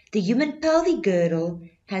 The human pelvic girdle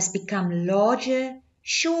has become larger,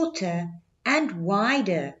 shorter, and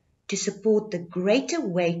wider to support the greater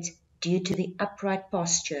weight due to the upright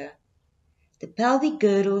posture. The pelvic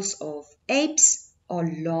girdles of apes are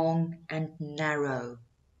long and narrow.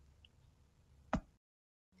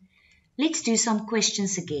 Let's do some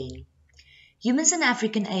questions again. Humans and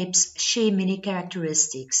African apes share many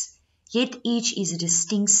characteristics, yet each is a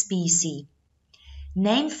distinct species.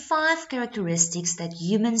 Name 5 characteristics that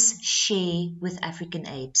humans share with African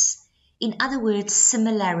apes. In other words,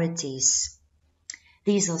 similarities.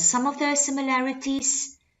 These are some of those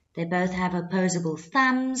similarities. They both have opposable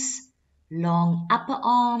thumbs, long upper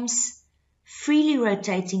arms, freely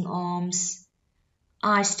rotating arms,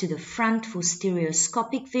 eyes to the front for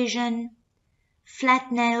stereoscopic vision,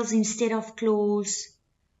 flat nails instead of claws,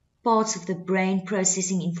 parts of the brain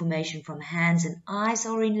processing information from hands and eyes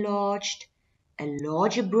are enlarged, a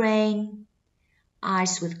larger brain,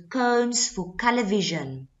 eyes with cones for color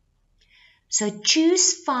vision. So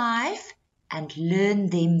choose 5 and learn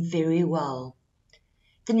them very well.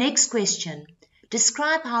 The next question,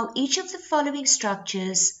 describe how each of the following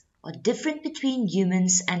structures are different between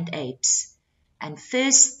humans and apes. And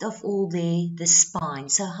first of all the spine.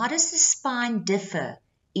 So how does the spine differ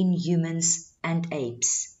in humans and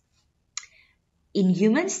apes? In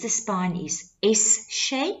humans, the spine is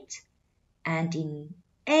S-shaped, and in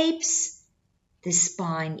apes, the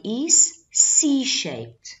spine is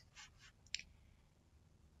C-shaped.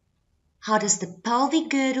 How does the pelvic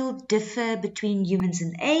girdle differ between humans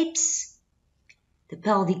and apes? The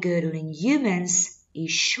pelvic girdle in humans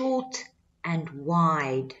is short and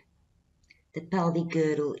wide. The pelvic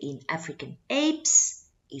girdle in African apes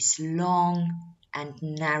is long and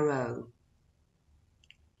narrow.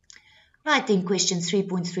 Right then, question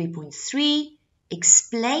 3.3.3.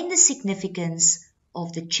 Explain the significance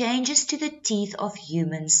of the changes to the teeth of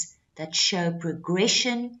humans that show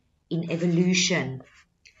progression in evolution.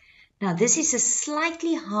 Now, this is a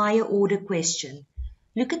slightly higher order question.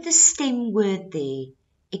 Look at the STEM word there.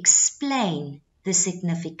 Explain the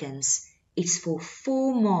significance. It's for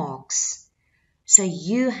 4 marks. So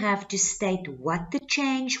you have to state what the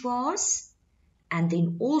change was and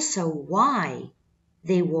then also why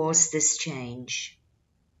there was this change.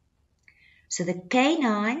 So the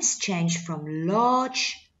canines changed from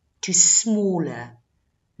large to smaller,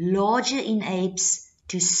 larger in apes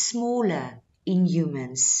to smaller in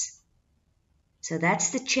humans. So that's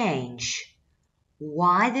the change.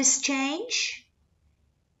 Why this change?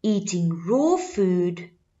 Eating raw food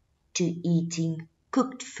to eating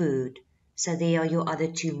cooked food. So there are your other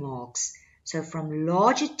 2 marks. So from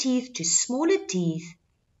larger teeth to smaller teeth,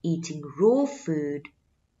 eating raw food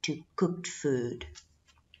to cooked food.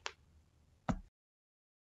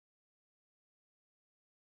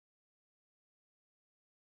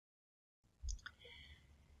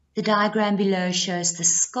 The diagram below shows the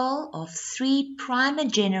skull of 3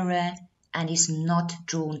 primogenera and is not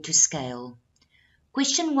drawn to scale.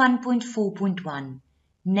 Question 1.4.1.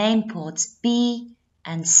 Name parts B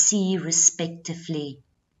and C respectively.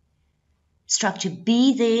 Structure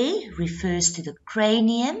B there refers to the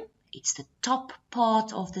cranium. It's the top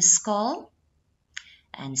part of the skull.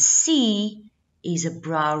 And C is a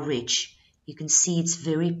brow ridge. You can see it's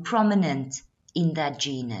very prominent in that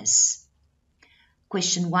genus.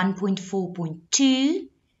 Question 1.4.2.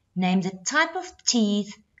 Name the type of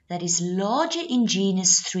teeth that is larger in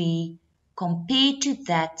genus 3 compared to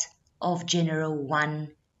that of genera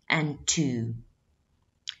 1 and 2.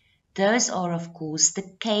 Those are, of course, the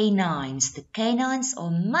canines. The canines are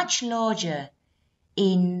much larger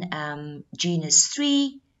in genus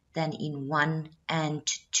 3 than in 1 and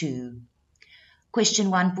 2. Question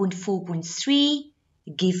 1.4.3.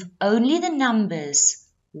 Give only the numbers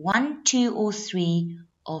 1, 2 or 3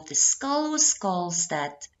 of the skull or skulls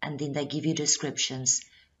that, and then they give you descriptions.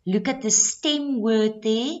 Look at the stem word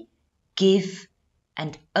there, give,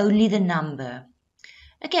 and only the number.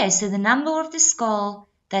 Okay, so the number of the skull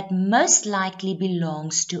that most likely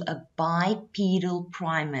belongs to a bipedal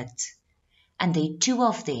primate. And there are 2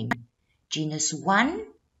 of them, genus 1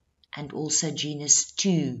 and also genus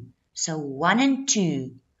 2. So 1 and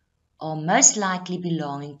 2 are most likely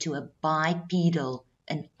belonging to a bipedal,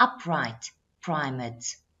 an upright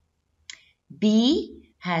primate. B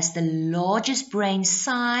has the largest brain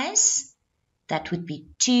size, that would be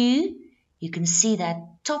 2. You can see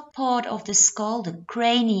that top part of the skull, the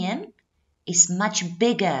cranium, is much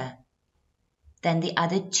bigger than the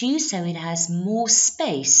other 2, so it has more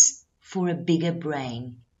space for a bigger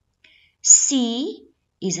brain. C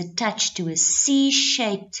is attached to a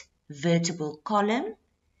C-shaped vertebral column,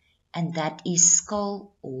 and that is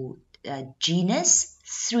skull or genus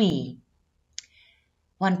 3.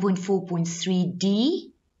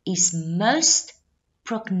 1.4.3D is most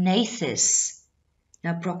prognathous.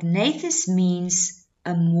 Now, prognathous means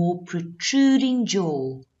a more protruding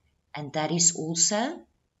jaw, and that is also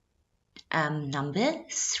number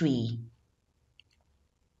 3.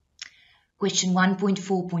 Question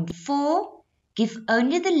 1.4.4. Give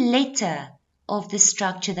only the letter of the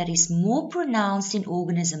structure that is more pronounced in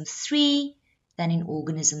organism 3 than in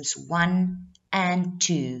organisms 1 and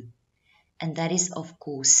 2. And that is, of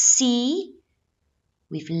course, C.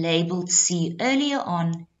 We've labeled C earlier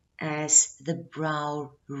on as the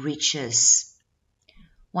brow ridges.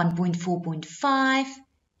 1.4.5.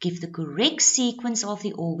 Give the correct sequence of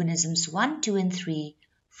the organisms 1, 2, and 3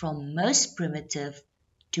 from most primitive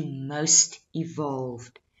to most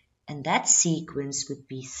evolved. And that sequence would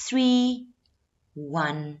be 3,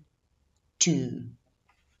 1, 2.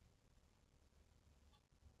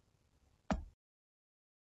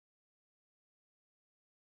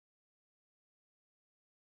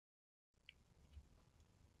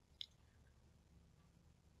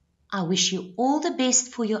 I wish you all the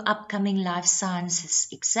best for your upcoming life sciences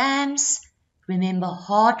exams. Remember,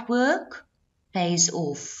 hard work pays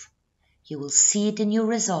off. You will see it in your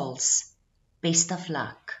results. Best of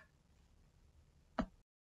luck.